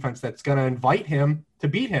against a defense that's going to invite him to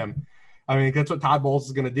beat him. I mean, that's what Todd Bowles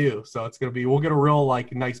is going to do. So it's going to be, we'll get a real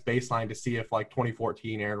nice baseline to see if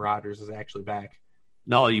 2014 Aaron Rodgers is actually back.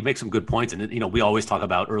 No, you make some good points. And, we always talk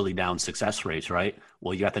about early down success rates, right?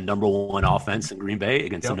 Well, you got the number one offense in Green Bay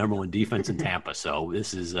against the number one defense in Tampa. So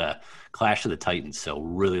this is a clash of the Titans. So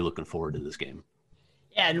really looking forward to this game.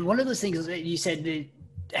 Yeah. And one of those things that you said that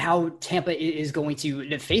how Tampa is going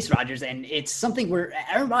to face Rodgers, and it's something where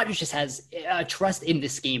Aaron Rodgers just has trust in the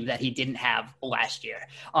scheme that he didn't have last year,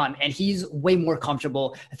 and he's way more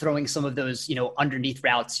comfortable throwing some of those underneath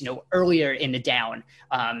routes earlier in the down,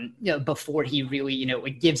 before he really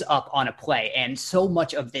gives up on a play. And so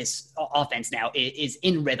much of this offense now is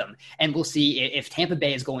in rhythm, and we'll see if Tampa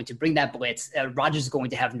Bay is going to bring that blitz. Rodgers is going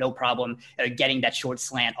to have no problem getting that short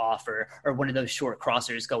slant off or one of those short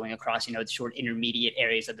crossers going across the short intermediate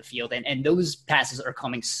areas of the field, and those passes are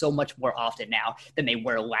coming so much more often now than they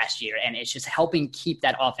were last year, and it's just helping keep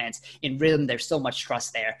that offense in rhythm. There's so much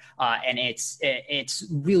trust there, and it's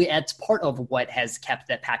part of what has kept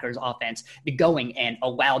the Packers offense going and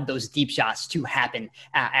allowed those deep shots to happen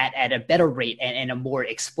at a better rate and a more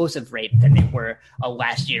explosive rate than they were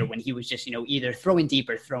last year, when he was just either throwing deep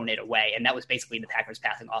or throwing it away, and that was basically the Packers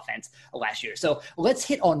passing offense last year. So let's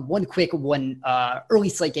hit on one early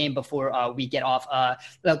slate game before we get off.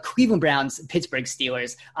 The Cleveland Browns, Pittsburgh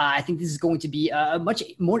Steelers. I think this is going to be a much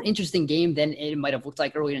more interesting game than it might have looked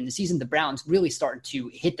like earlier in the season. The Browns really starting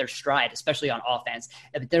to hit their stride, especially on offense.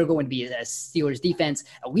 But they're going to be a Steelers defense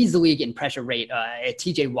leads the league in pressure rate.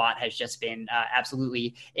 TJ Watt has just been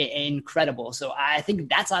absolutely incredible. So I think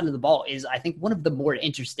that side of the ball is, I think, one of the more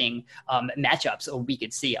interesting matchups we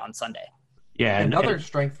could see on Sunday. Yeah, another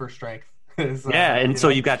strength for strength. So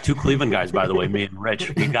you've got two Cleveland guys, by the way, me and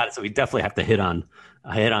Rich. We got it, so we definitely have to hit on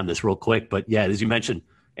this real quick. But yeah, as you mentioned,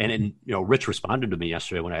 and Rich responded to me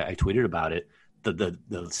yesterday when I tweeted about it. The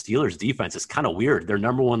Steelers defense is kind of weird. They're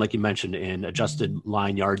number one, like you mentioned, in adjusted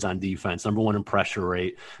line yards on defense, number one in pressure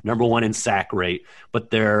rate, number one in sack rate, but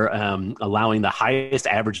they're allowing the highest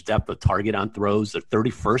average depth of target on throws. They're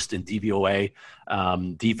 31st in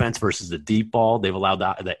DVOA defense versus the deep ball. They've allowed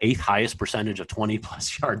the 8th highest percentage of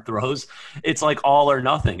 20-plus yard throws. It's like all or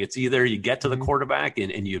nothing. It's either you get to the quarterback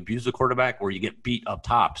and you abuse the quarterback, or you get beat up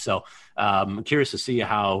top. So I'm curious to see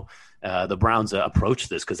how the Browns approach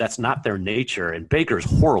this, because that's not their nature. And Baker's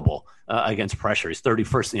horrible against pressure. He's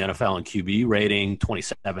 31st in the NFL in QB rating,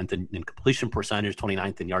 27th in completion percentage,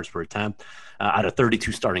 29th in yards per attempt, out of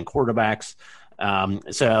 32 starting quarterbacks.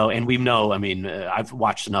 And we know, I've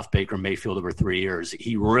watched enough Baker Mayfield over 3 years.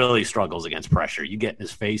 He really struggles against pressure. You get in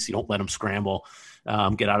his face, you don't let him scramble,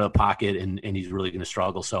 get out of the pocket, and he's really going to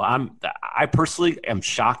struggle. So I personally am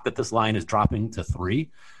shocked that this line is dropping to 3.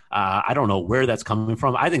 I don't know where that's coming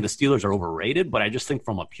from. I think the Steelers are overrated, but I just think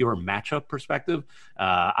from a pure matchup perspective,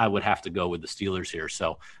 I would have to go with the Steelers here.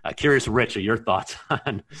 So curious, Rich, are your thoughts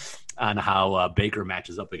on how Baker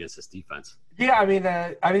matches up against this defense? Yeah,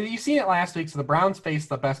 you've seen it last week. So the Browns faced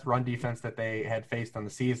the best run defense that they had faced on the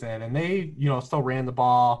season, and they, still ran the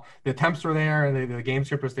ball. The attempts were there, and the game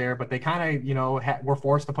script was there, but they kind of, were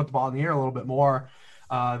forced to put the ball in the air a little bit more.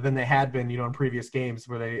 than they had been, in previous games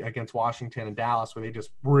where they against Washington and Dallas, where they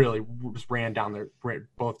just really just ran down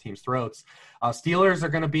both teams' throats. Steelers are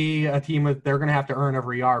going to be a team they're going to have to earn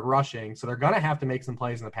every yard rushing, so they're going to have to make some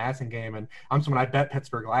plays in the passing game. And I'm someone I bet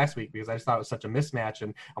Pittsburgh last week because I just thought it was such a mismatch.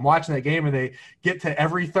 And I'm watching that game and they get to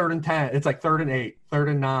every 3rd and 10. It's like 3rd and 8,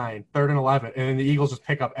 3rd and 9, 3rd and 11, and then the Eagles just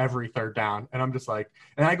pick up every 3rd down. And I'm just like,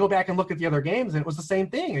 and I go back and look at the other games, and it was the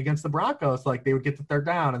same thing against the Broncos. Like they would get to 3rd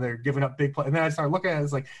down and they're giving up big plays. And then I started looking at it,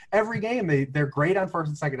 it's like every game they're great on 1st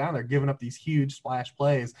and 2nd down. They're giving up these huge splash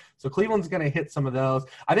plays. So Cleveland's going to hit some of those.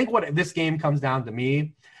 I think what this game comes down to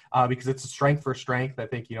me, because it's a strength for strength. I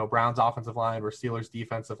think, Browns offensive line versus Steelers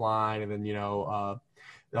defensive line. And then,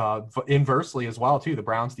 inversely as well, too, the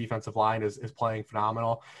Browns defensive line is playing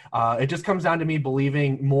phenomenal. It just comes down to me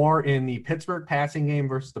believing more in the Pittsburgh passing game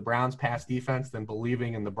versus the Browns pass defense than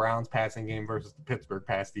believing in the Browns passing game versus the Pittsburgh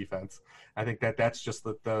pass defense. I think that's just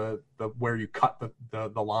the where you cut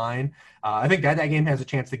the line. I think that game has a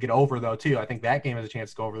chance to get over, though, too. I think that game has a chance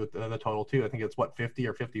to go over the total, too. I think it's 50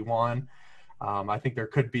 or 51. I think there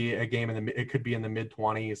could be a game it could be in the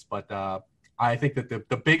mid-20s, but I think that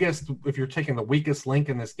the biggest, if you're taking the weakest link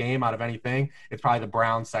in this game out of anything, it's probably the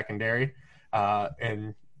Browns secondary,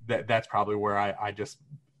 and that's probably where I just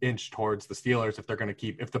inch towards the Steelers if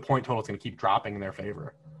the point total is going to keep dropping in their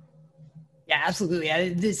favor. Yeah, absolutely.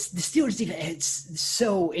 The Steelers defense, it's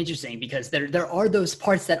so interesting because there are those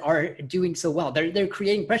parts that are doing so well. They're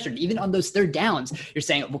creating pressure. Even on those 3rd downs, you're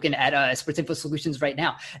saying, looking at Sports Info Solutions right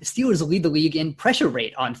now, the Steelers lead the league in pressure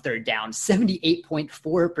rate on 3rd down,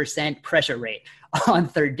 78.4% pressure rate on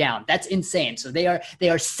 3rd down. That's insane. So they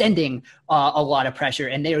are sending a lot of pressure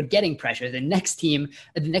and they are getting pressure. The next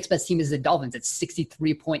best team is the Dolphins at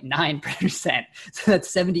 63.9%. So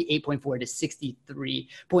that's 78.4 to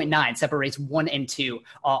 63.9 separates 1 and 2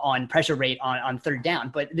 on pressure rate on 3rd down.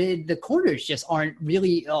 But the corners just aren't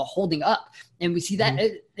really holding up. And we see that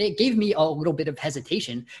it gave me a little bit of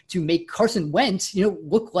hesitation to make Carson Wentz,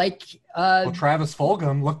 look like Travis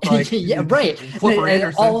Fulgham looked like yeah, right. Flipper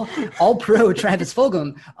Anderson. all pro Travis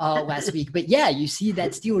Fulgham last week. But yeah, you see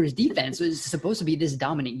that Steelers defense was supposed to be this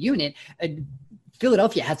dominant unit.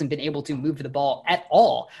 Philadelphia hasn't been able to move the ball at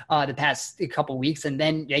all the past couple weeks, and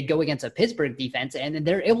then they go against a Pittsburgh defense, and then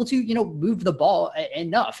they're able to move the ball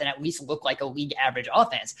enough and at least look like a league average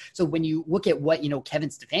offense. So when you look at what Kevin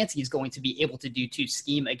Stefanski is going to be able to do to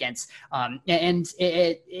scheme against, when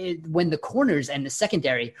the corners and the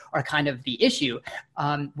secondary are kind of the issue,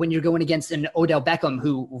 when you're going against an Odell Beckham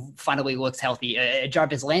who finally looks healthy,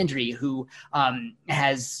 Jarvis Landry who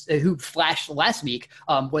flashed last week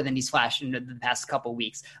more than he's flashed in the past couple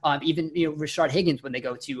weeks. Even Rashard Higgins when they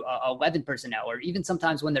go to 11 personnel, or even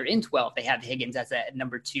sometimes when they're in 12, they have Higgins as a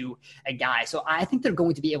number 2 guy. So I think they're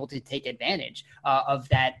going to be able to take advantage of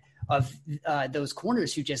that. Of those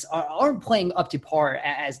corners who just aren't playing up to par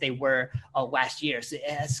as they were last year. So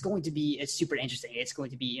it's going to be super interesting. It's going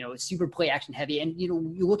to be super play action heavy. And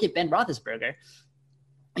you look at Ben Roethlisberger.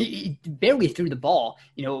 He barely threw the ball,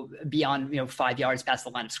 beyond 5 yards past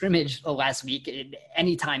the line of scrimmage last week.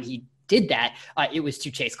 Anytime he did that, it was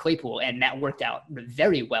to Chase Claypool, and that worked out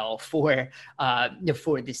very well for the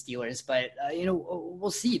Steelers. But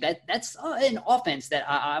we'll see. That's an offense that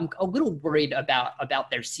I'm a little worried about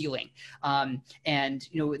their ceiling. And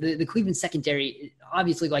the Cleveland secondary,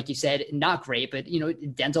 obviously, like you said, not great, but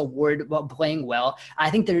Denzel Ward playing well. I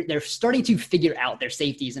think they're starting to figure out their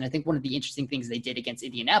safeties, and I think one of the interesting things they did against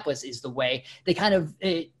Indianapolis is the way they kind of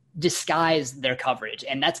disguise their coverage,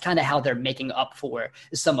 and that's kind of how they're making up for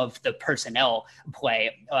some of the personnel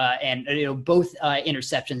play. And both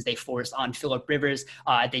interceptions they forced on Phillip Rivers,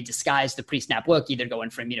 they disguised the pre-snap look, either going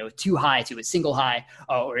from too high to a single high,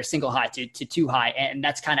 or a single high to too high, and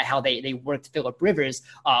that's kind of how they worked Phillip Rivers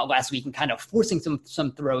last week, and kind of forcing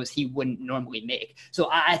some throws he wouldn't normally make. So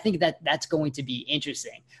I think that's going to be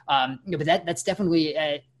interesting. But that's definitely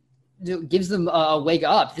gives them a leg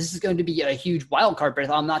up. This is going to be a huge wild card berth.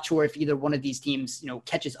 I'm not sure if either one of these teams,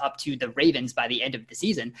 catches up to the Ravens by the end of the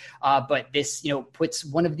season. But this, puts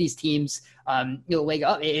one of these teams, leg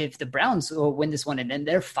up. If the Browns win this one and then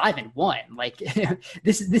they're 5-1, like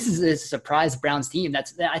this is a surprise Browns team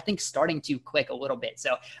that's, I think, starting to click a little bit.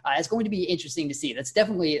 So it's going to be interesting to see. That's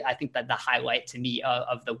definitely, I think, that the highlight to me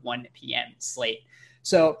of the 1 p.m. slate.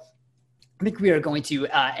 So I think we are going to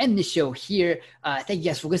end the show here. Thank you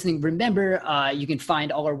guys for listening. Remember, you can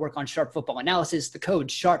find all our work on Sharp Football Analysis. The code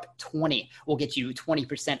SHARP20 will get you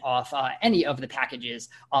 20% off any of the packages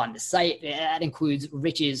on the site. That includes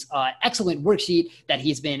Rich's excellent worksheet that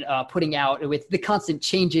he's been putting out with the constant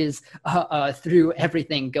changes through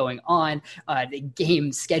everything going on, the game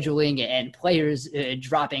scheduling and players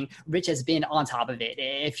dropping. Rich has been on top of it.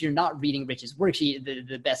 If you're not reading Rich's worksheet,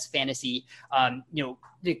 the best fantasy,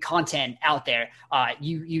 the content out there,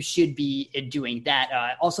 you should be doing that.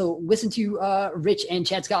 Also, listen to Rich and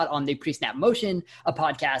Chad Scott on the Pre-Snap Motion, a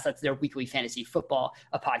podcast. That's their weekly fantasy football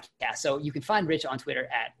podcast. So you can find Rich on Twitter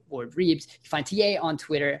at Lord Reeves. You can find TA on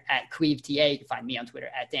Twitter at Cleve TA. You can find me on Twitter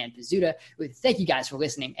at Dan Pizzuta. Thank you guys for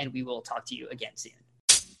listening, and we will talk to you again soon.